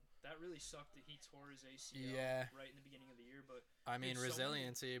better. Then that really sucked that he tore his ACL Yeah. right in the beginning of the year. But I mean dude, so many-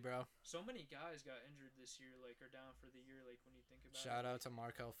 resiliency, bro. so many guys got injured this year, like are down for the year. Like when you think about Shout it, out to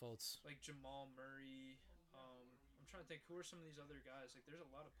Markel Fultz. like Jamal Murray. I'm trying to think who are some of these other guys. Like there's a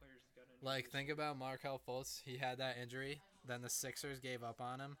lot of players that got injured. Like this think year. about Markel Fultz. He had that injury, then the Sixers gave up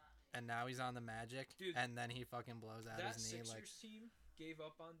on him, and now he's on the Magic, Dude, and then he fucking blows out that his knee. Sixers Like team gave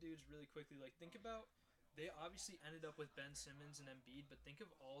up on dudes really quickly. Like think about they obviously ended up with Ben Simmons and Embiid, but think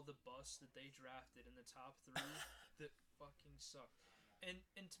of all the busts that they drafted in the top 3 that fucking sucked. And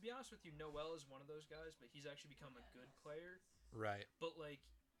to be honest with you, Noel is one of those guys, but he's actually become a good player. right. But like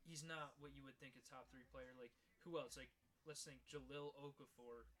he's not what you would think a top 3 player. Like who else? Like let's think Jalil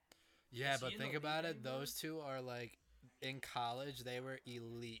Okafor. Yeah, Is he but in think the about league it. anymore? Those two are like in college. They were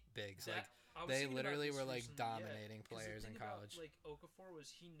elite bigs. Like I was they thinking about literally this were like recently, yeah, dominating 'cause the players in thing about, college. like Okafor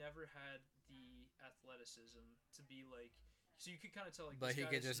was he never had the athleticism to be like, so you could kind of tell like. But this he guy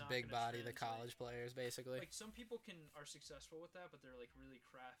could is just not big gonna body the translate. college players basically. Like some people are successful with that, but they're like really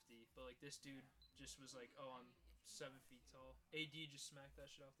crafty. But like this dude just was like, oh, I'm 7 feet tall. AD just smacked that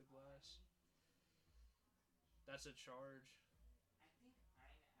shit off the glass. That's a charge.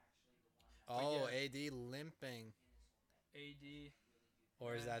 Oh, yeah. AD limping, AD,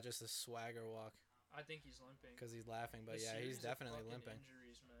 or is Man. that just a swagger walk I think he's limping. because he's laughing? But This yeah, he's series of definitely fucking limping.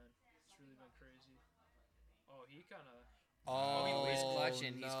 Injuries, man. It's really been crazy. Oh, he kind of. Oh, he's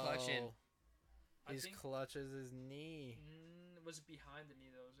clutching, he's no. clutching. I He think clutches his knee. was it behind the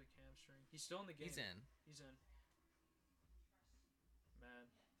knee though? It was like hamstring. He's still in the game. He's in. He's in. Man,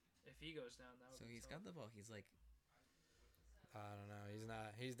 if he goes down, that would So be he's tough. got the ball. He's like, I don't know. He's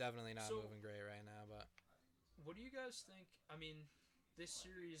not. He's definitely not So- moving great right now. But What do you guys think? I mean, this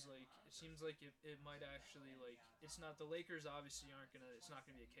series, like, it seems like it might actually, like, it's not, the Lakers obviously aren't gonna, it's not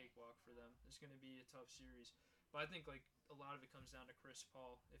gonna be a cakewalk for them. It's gonna be a tough series. But I think, like, a lot of it comes down to Chris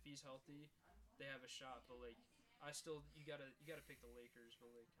Paul. If he's healthy, they have a shot. But, like, I still, you gotta pick the Lakers.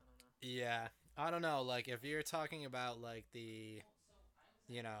 But, like, I don't know. Yeah, I don't know. Like if you're talking about like the,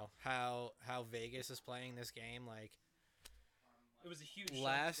 how Vegas is playing this game, like It was a huge shot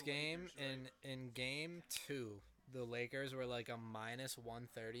last for the game Lakers, right? in game 2, the Lakers were like a minus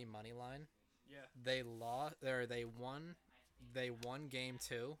 130 money line. Yeah. They lost or they won game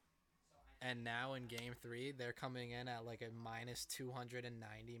 2, and now in game 3 they're coming in at like a minus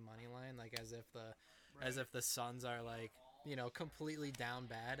 290 money line, like Right. as if the Suns are like, completely down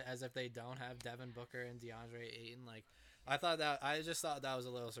bad, as if they don't have Devin Booker and DeAndre Ayton. Like I just thought that was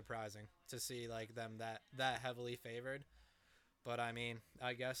a little surprising to see like them that heavily favored. But I mean,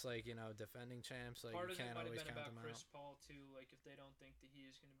 I guess like, defending champs, like Part you of it can't might have always been count about them Chris out. Paul too. Like, if they don't think that he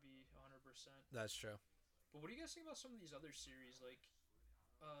is going to be 100%. That's true. But what do you guys think about some of these other series? Like,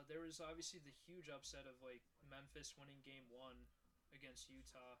 there was obviously the huge upset of like Memphis winning Game 1 against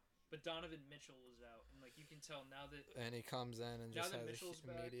Utah, but Donovan Mitchell was out, and like you can tell now that And he comes in and just has Mitchell's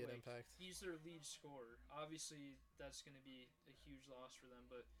an back, immediate like, impact. he's their lead scorer. Obviously, that's going to be a huge loss for them,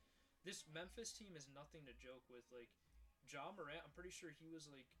 but this Memphis team is nothing to joke with. Like, Ja Morant, I'm pretty sure he was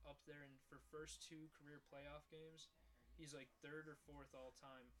like up there in for first 2 career playoff games. He's like 3rd or 4th all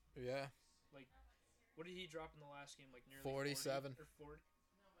time. Yeah. Like, what did he drop in the last game? Like nearly 47. 40 or 40.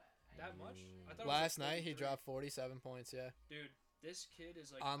 That much? I thought Last it was like night he 43. dropped 47 points. Yeah. Dude, this kid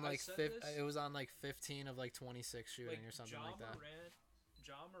is like On I like said fifth, this, it was on like 15 of like 26 shooting like or something Ja like that.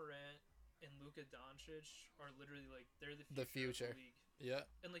 Morant and Luka Doncic are literally like they're The the future future. of the league. Yeah.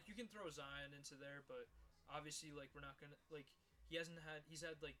 And like you can throw Zion into there, but obviously like we're not gonna like he's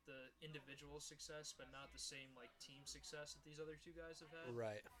had like the individual success, but not the same like team success that these other 2 guys have had.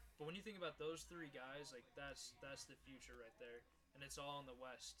 Right. But when you think about those 3 guys, like that's the future right there, and it's all in the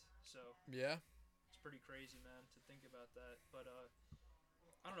West. So Yeah. it's pretty crazy, man, to think about that. But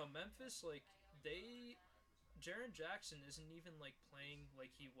I don't know, Memphis, like Jaren Jackson isn't even like playing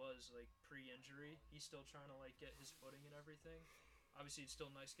like he was like pre-injury. He's still trying to like get his footing and everything. Obviously, it's still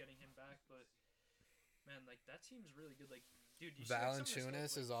nice getting him back, but man, like that team's really good. Like, dude, you see, like, some of the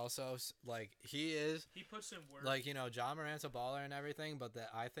Valanciunas stuff, is also like he is he puts in work. like, Ja Morant's a baller and everything, but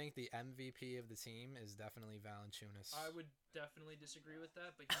I think the MVP of the team is definitely Valanciunas. I would definitely disagree with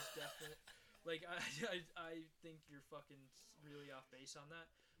that, but he's definitely like I think you're fucking really off base on that.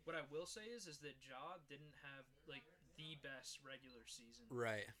 What I will say is that Ja didn't have like the best regular season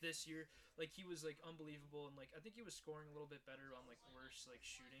Right. this year. Like he was like unbelievable, and like I think he was scoring a little bit better on like worse like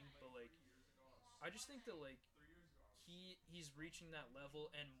shooting, but like I just think that like he's reaching that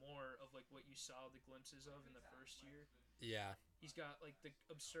level and more of like what you saw the glimpses of in the first year. Yeah. He's got like the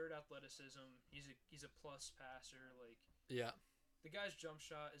absurd athleticism. He's a plus passer. Like Yeah. the guy's jump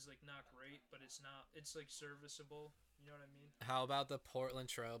shot is like not great, but it's like serviceable. You know what I mean? How about the Portland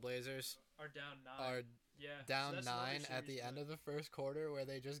Trailblazers Are down 9. are Yeah. down so that's another 9 at the series, end but of the first quarter, where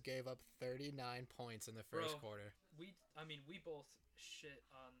they just gave up 39 points in the first Bro. quarter. we both shit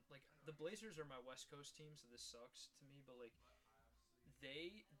on like the Blazers are my West Coast team, so this sucks to me, but like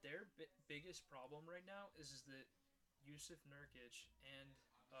their biggest problem right now is that Yusuf Nurkic and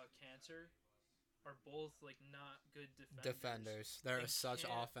Cantor are both like not good defenders. They're And such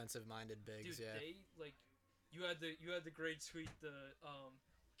can't- offensive-minded bigs. Dude, Yeah. they like you had the great tweet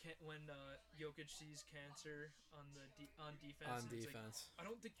when Jokic sees Cantor on on defense. On and it's like, defense. I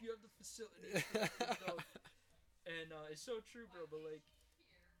don't think you have the facilities for that big dog. And it's so true, bro. But like,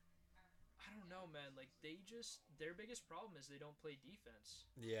 I don't know, man. Like their biggest problem is they don't play defense.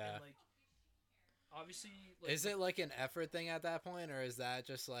 Yeah. And like, obviously, like, Is it like an effort thing at that point, or is that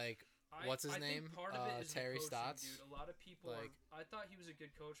just like what's his I think name? part of it is the Terry coaching, Stotts? dude. A lot of people Like- I thought he was a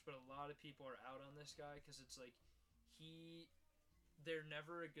good coach, but a lot of people are out on this guy because it's like they're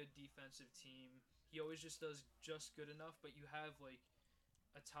never a good defensive team. He always just does just good enough, but you have like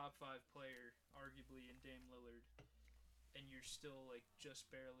a top 5 player, arguably, in Dame Lillard, and you're still like just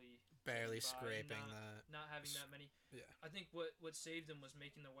barely barely getting by, scraping not having that many. Yeah. I think what saved them was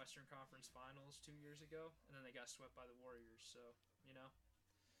making the Western Conference Finals 2 years ago, and then they got swept by the Warriors. So you know.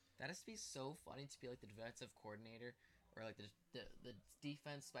 That has to be so funny to be like the defensive coordinator or like the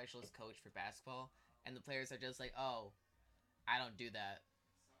defense specialist coach for basketball, and the players are just like, oh, I don't do that.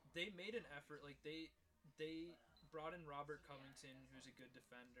 They made an effort. Like they brought in Robert Covington, who's a good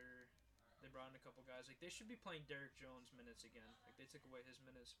defender. They brought in a couple guys. Like they should be playing Derrick Jones minutes again. Like they took away his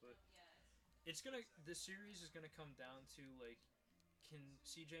minutes, but this series is gonna come down to like, can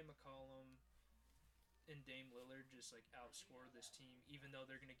CJ McCollum and Dame Lillard just like outscored this team, even though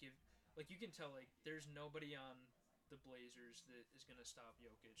they're gonna give like you can tell like there's nobody on the Blazers that is gonna stop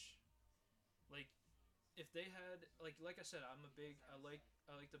Jokic. Like if they had like I said, I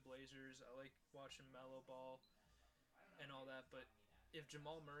like the Blazers. I like watching Melo ball and all that, but if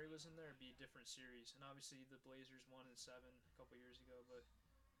Jamal Murray was in there, it'd be a different series. And obviously the Blazers won in 7 a couple years ago, but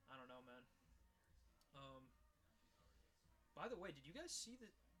I don't know, man. Um, by the way, did you guys see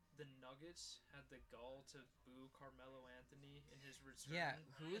that the Nuggets had the gall to boo Carmelo Anthony in his return? Yeah,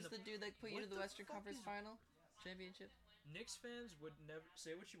 who And is the dude that put you what to the the Western fuck Conference is- Final championship? Knicks fans would never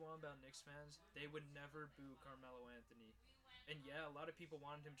say what you want about Knicks fans. They would never boo Carmelo Anthony. And yeah, a lot of people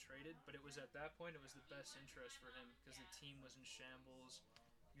wanted him traded, but it was at that point it was the best interest for him because the team was in shambles.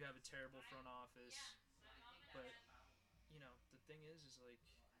 You have a terrible front office, but the thing is like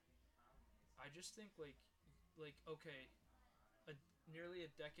I just think like okay, nearly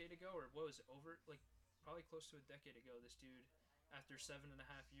a decade ago, or what was it, over like probably close to a decade ago, this dude after 7.5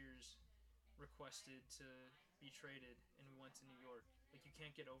 years requested to be traded, and we went to New York. Like you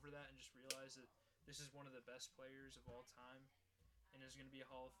can't get over that and just realize that this is one of the best players of all time, and is going to be a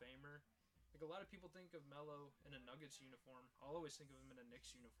Hall of Famer. Like a lot of people think of Melo in a Nuggets uniform. I'll always think of him in a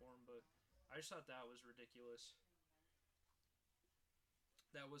Knicks uniform, but I just thought that was ridiculous.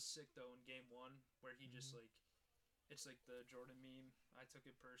 That was sick though in Game 1, where he just like, it's like the Jordan meme. I took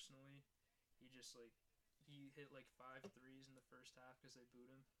it personally. He just like, he hit like 5 threes in the first half because they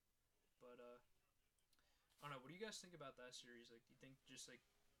booed him. But I don't know. What do you guys think about that series? Like, do you think just like,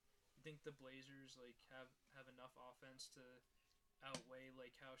 you think the Blazers like have enough offense to outweigh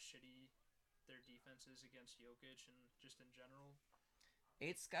like how shitty their defense is against Jokic and just in general?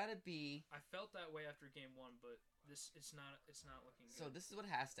 It's gotta be. I felt that way after Game 1, but it's not looking good. So this is what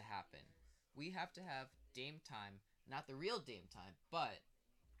has to happen. We have to have Dame time, not the real Dame time, but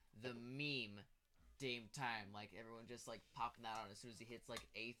the meme Dame time. Like everyone just like popping that on as soon as he hits like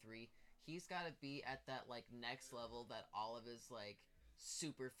A3. He's got to be at that like next level that all of his like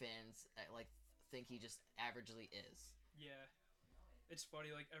super fans like think he just averagely is. Yeah, it's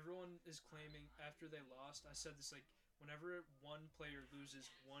funny. Like everyone is claiming after they lost. I said this like whenever one player loses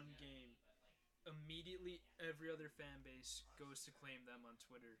one game, immediately every other fan base goes to claim them on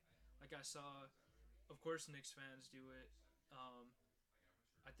Twitter. Like I saw, of course, Knicks fans do it.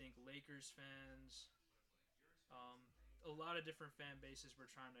 I think Lakers fans. A lot of different fan bases were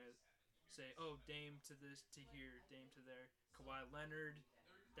trying to say, "Oh, Dame to this, to here, Dame to there." Kawhi Leonard,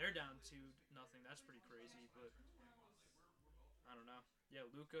 they're down 2-0. That's pretty crazy, but I don't know. Yeah,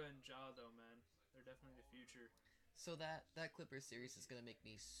 Luka and Ja though, man, they're definitely the future. So that Clippers series is gonna make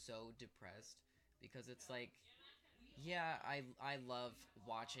me so depressed because it's like, yeah, I love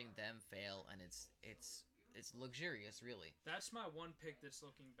watching them fail, and it's luxurious, really. That's my one pick that's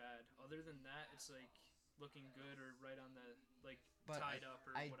looking bad. Other than that, it's like looking good or right on the like But tied up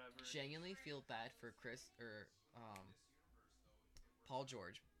or I whatever. genuinely feel bad for Chris or Paul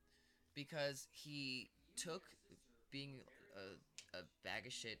George because he took being a bag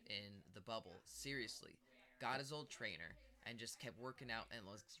of shit in the bubble seriously, got his old trainer, and just kept working out and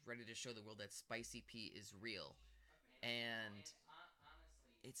was ready to show the world that Spicy P is real. And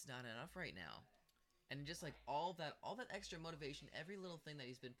it's not enough right now. And just like all that extra motivation, every little thing that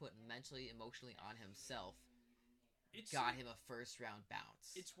he's been putting mentally, emotionally on himself it's got him a first round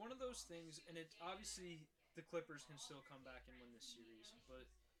bounce. It's one of those things, and it obviously the Clippers can still come back and win this series, but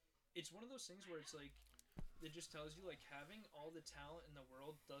it's one of those things where it's like it just tells you like having all the talent in the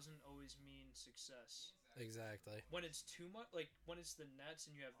world doesn't always mean success. Exactly. When it's too much, like when it's the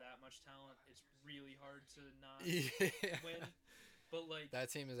Nets and you have that much talent, it's really hard to not Yeah. win. But like That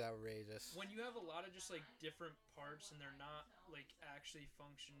team is outrageous. when you have a lot of just like different parts and they're not like actually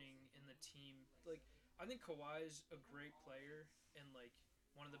functioning in the team, like I think Kawhi is a great player and like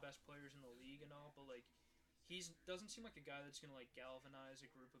one of the best players in the league and all, but like he's doesn't seem like a guy that's gonna like galvanize a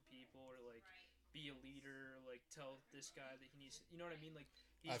group of people or like be a leader or like tell this guy that he needs. You know what I mean? Like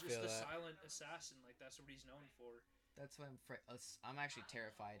he's I just feel the that. silent assassin. Like that's what he's known for. That's why I'm actually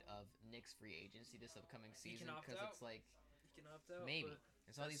terrified of Knicks free agency this upcoming He can season opt because out. it's like He can opt out. maybe But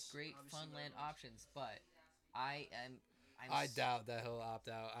there's all these that's great obviously fun what land everyone's- options, but I'm I doubt that he'll opt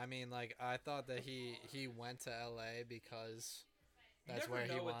out. I mean, like I thought that he went to LA because You that's never where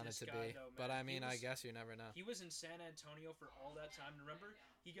he know with wanted this to guy, be. though, But man. I mean, I was- guess you never know. He was in San Antonio for all that time. Remember,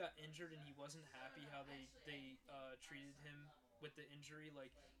 he got injured and he wasn't happy how they treated him with the injury.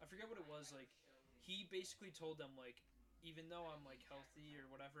 Like I forget what it was. Like he basically told them like, even though I'm like healthy or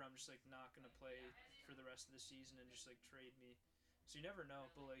whatever, I'm just like not gonna play for the rest of the season and just like trade me. So you never know.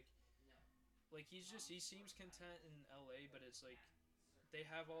 But he seems content in LA, but it's like they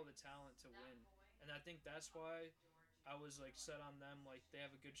have all the talent to win. and I think that's why I was like set on them. Like they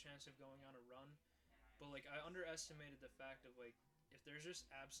have a good chance of going on a run, but like I underestimated the fact of like if there's just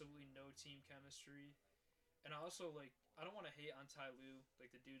absolutely no team chemistry, and I also like I don't want to hate on Ty Lue.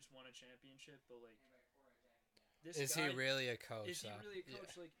 Like the dude's won a championship, but like this Is guy he really a coach? is he though? really a Yeah.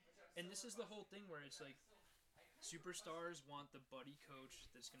 coach? Like, and this is the whole thing where it's like superstars want the buddy coach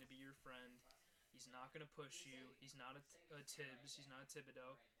that's going to be your friend. He's not going to push you. He's not a Tibbs. He's not a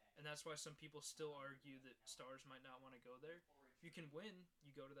Thibodeau. And that's why some people still argue that stars might not want to go there. If you can win,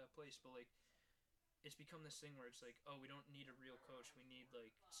 you go to that place. But, like, it's become this thing where it's like, oh, we don't need a real coach. We need,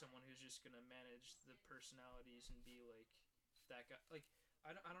 like, someone who's just going to manage the personalities and be, like, that guy. Like,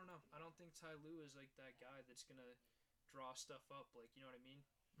 I don't know. I don't think Ty Lue is, like, that guy that's going to draw stuff up. Like, you know what I mean?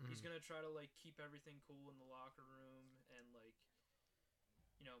 He's gonna try to like keep everything cool in the locker room and like,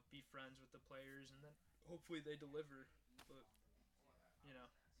 you know, be friends with the players and then hopefully they deliver. But you know,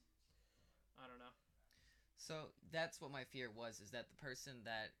 I don't know. So that's what my fear was, is that the person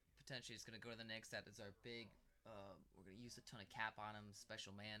that potentially is going to go to the Knicks, that is our big, we're going to use a ton of cap on him,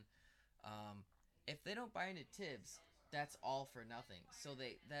 special man. If they don't buy into Tibbs, that's all for nothing. So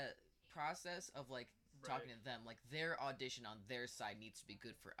that process of like talking to them, like their audition on their side needs to be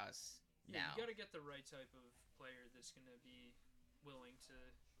good for us Yeah, now. you got to get the right type of player that's gonna be willing to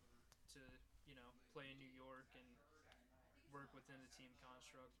you know play in New York and work within the team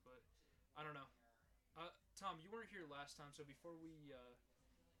construct. But I don't know. Tom, you weren't here last time, so before we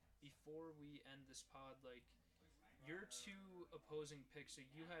end this pod, like your two opposing picks, so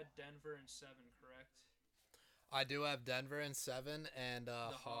you had Denver in 7, correct? I do have Denver in 7 and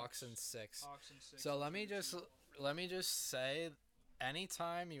Hawks in 6. So let me just say,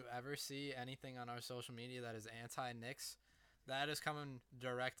 anytime you ever see anything on our social media that is anti-Knicks, that is coming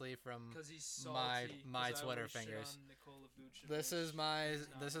directly from he's salty, my 'cause I Twitter always shit fingers. on Nikola Vucevic. This is He's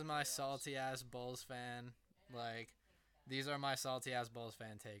not my playoffs. salty ass Bulls fan. Like, these are my salty ass Bulls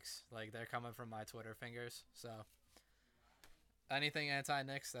fan takes. Like, they're coming from my Twitter fingers. So anything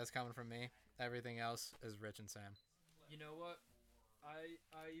anti-Knicks, that's coming from me. Everything else is Rich and Sam. You know what? I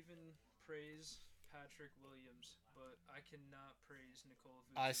even praise Patrick Williams, but I cannot praise Nikola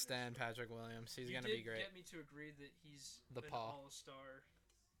Vucevic. I stand Patrick Williams. He's gonna be great. You did get me to agree that he's The an paw. all-star,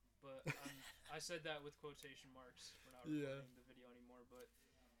 but I said that with quotation marks. We're not Yeah. recording the video anymore, but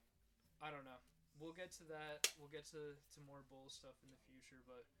I don't know. We'll get to that. We'll get to more Bulls stuff in the future,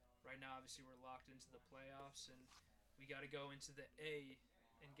 but right now, obviously, we're locked into the playoffs, and we got to go into the A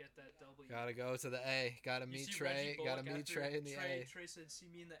and get that W. Gotta go to the A. Gotta You meet see Trey. Reggie Gotta Bullock meet after Trey in the A. Trey said, "See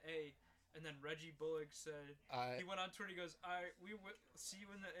me in the A," and then Reggie Bullock said, I he went on Twitter. He goes, "All right, see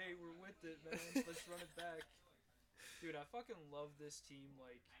you in the A. We're with it, man. Let's run it back." Dude, I fucking love this team.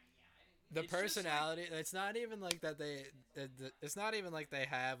 Like the it's just personality. It's not even like that it's not even like they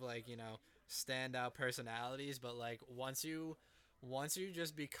have like, you know, standout personalities, but like once you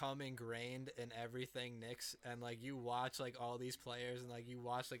just become ingrained in everything Knicks, and like you watch like all these players and like you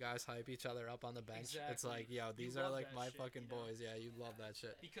watch the guys hype each other up on the bench, it's Exactly. like, yo, You these are love like that my shit, fucking you know? boys. Yeah, you love that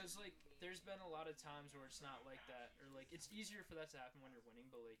shit. because like there's been a lot of times where it's not like that, or like it's easier for that to happen when you're winning,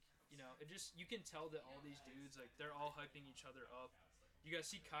 but like you know, it just you can tell that all these dudes like they're all hyping each other up. You guys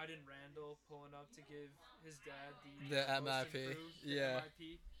see Kaiden Randall pulling up to give his dad The most MIP. improved, the Yeah.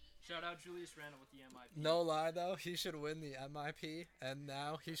 MIP. Shout out Julius Randle with the MIP. No lie though, he should win the MIP, and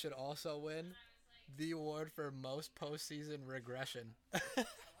now he should also win the award for most postseason regression.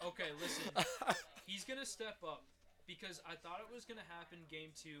 Okay, listen. He's gonna step up because I thought it was gonna happen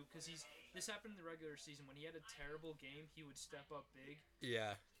game 2 because this happened in the regular season when he had a terrible game he would step up big.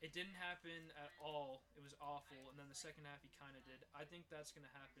 Yeah. It didn't happen at all. It was awful, and then the second half he kind of did. I think that's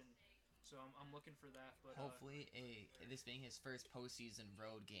gonna happen, so I'm looking for that. But Hopefully, this being his first postseason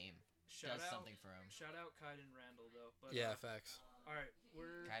road game shout does out something for him. shout out Kaiden Randall though. But Yeah, facts. all right,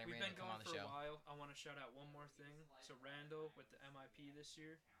 Kaiden we've Randall, been come going on the for show. a while. I want to shout out one more thing. So Randall with the MIP this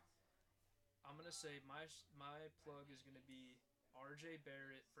year. I'm gonna say my plug is gonna be RJ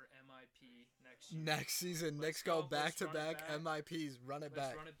Barrett for MIP next year. Next season, Let's Knicks go go. back Let's to run it back back. MIPs. Run it Let's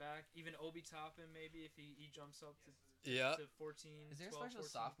back. run it back. Even Obi Toppin maybe if he jumps up to Yeah. 14. Is there a 12, special 14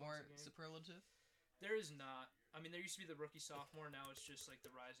 sophomore points a game. superlative? There is not. I mean, there used to be the rookie sophomore. Now it's just like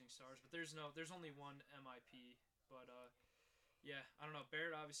the rising stars. But there's only one MIP. But yeah, I don't know.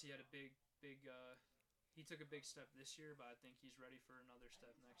 Barrett obviously had a big. He took a big step this year, but I think he's ready for another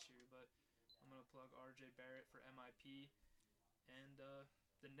step next year. But I'm gonna plug RJ Barrett for MIP, and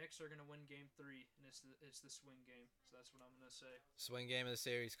the Knicks are gonna win Game 3, and it's the swing game. So that's what I'm gonna say. Swing game of the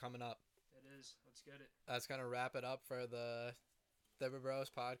series coming up. It is. Let's get it. That's gonna wrap it up for the Thibber Bros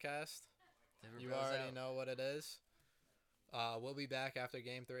podcast. Denver You Bros already out. know what it is. We'll be back after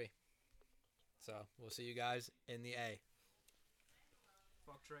game 3. So we'll see you guys in the A.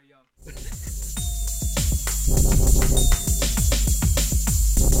 Fuck Trey Young.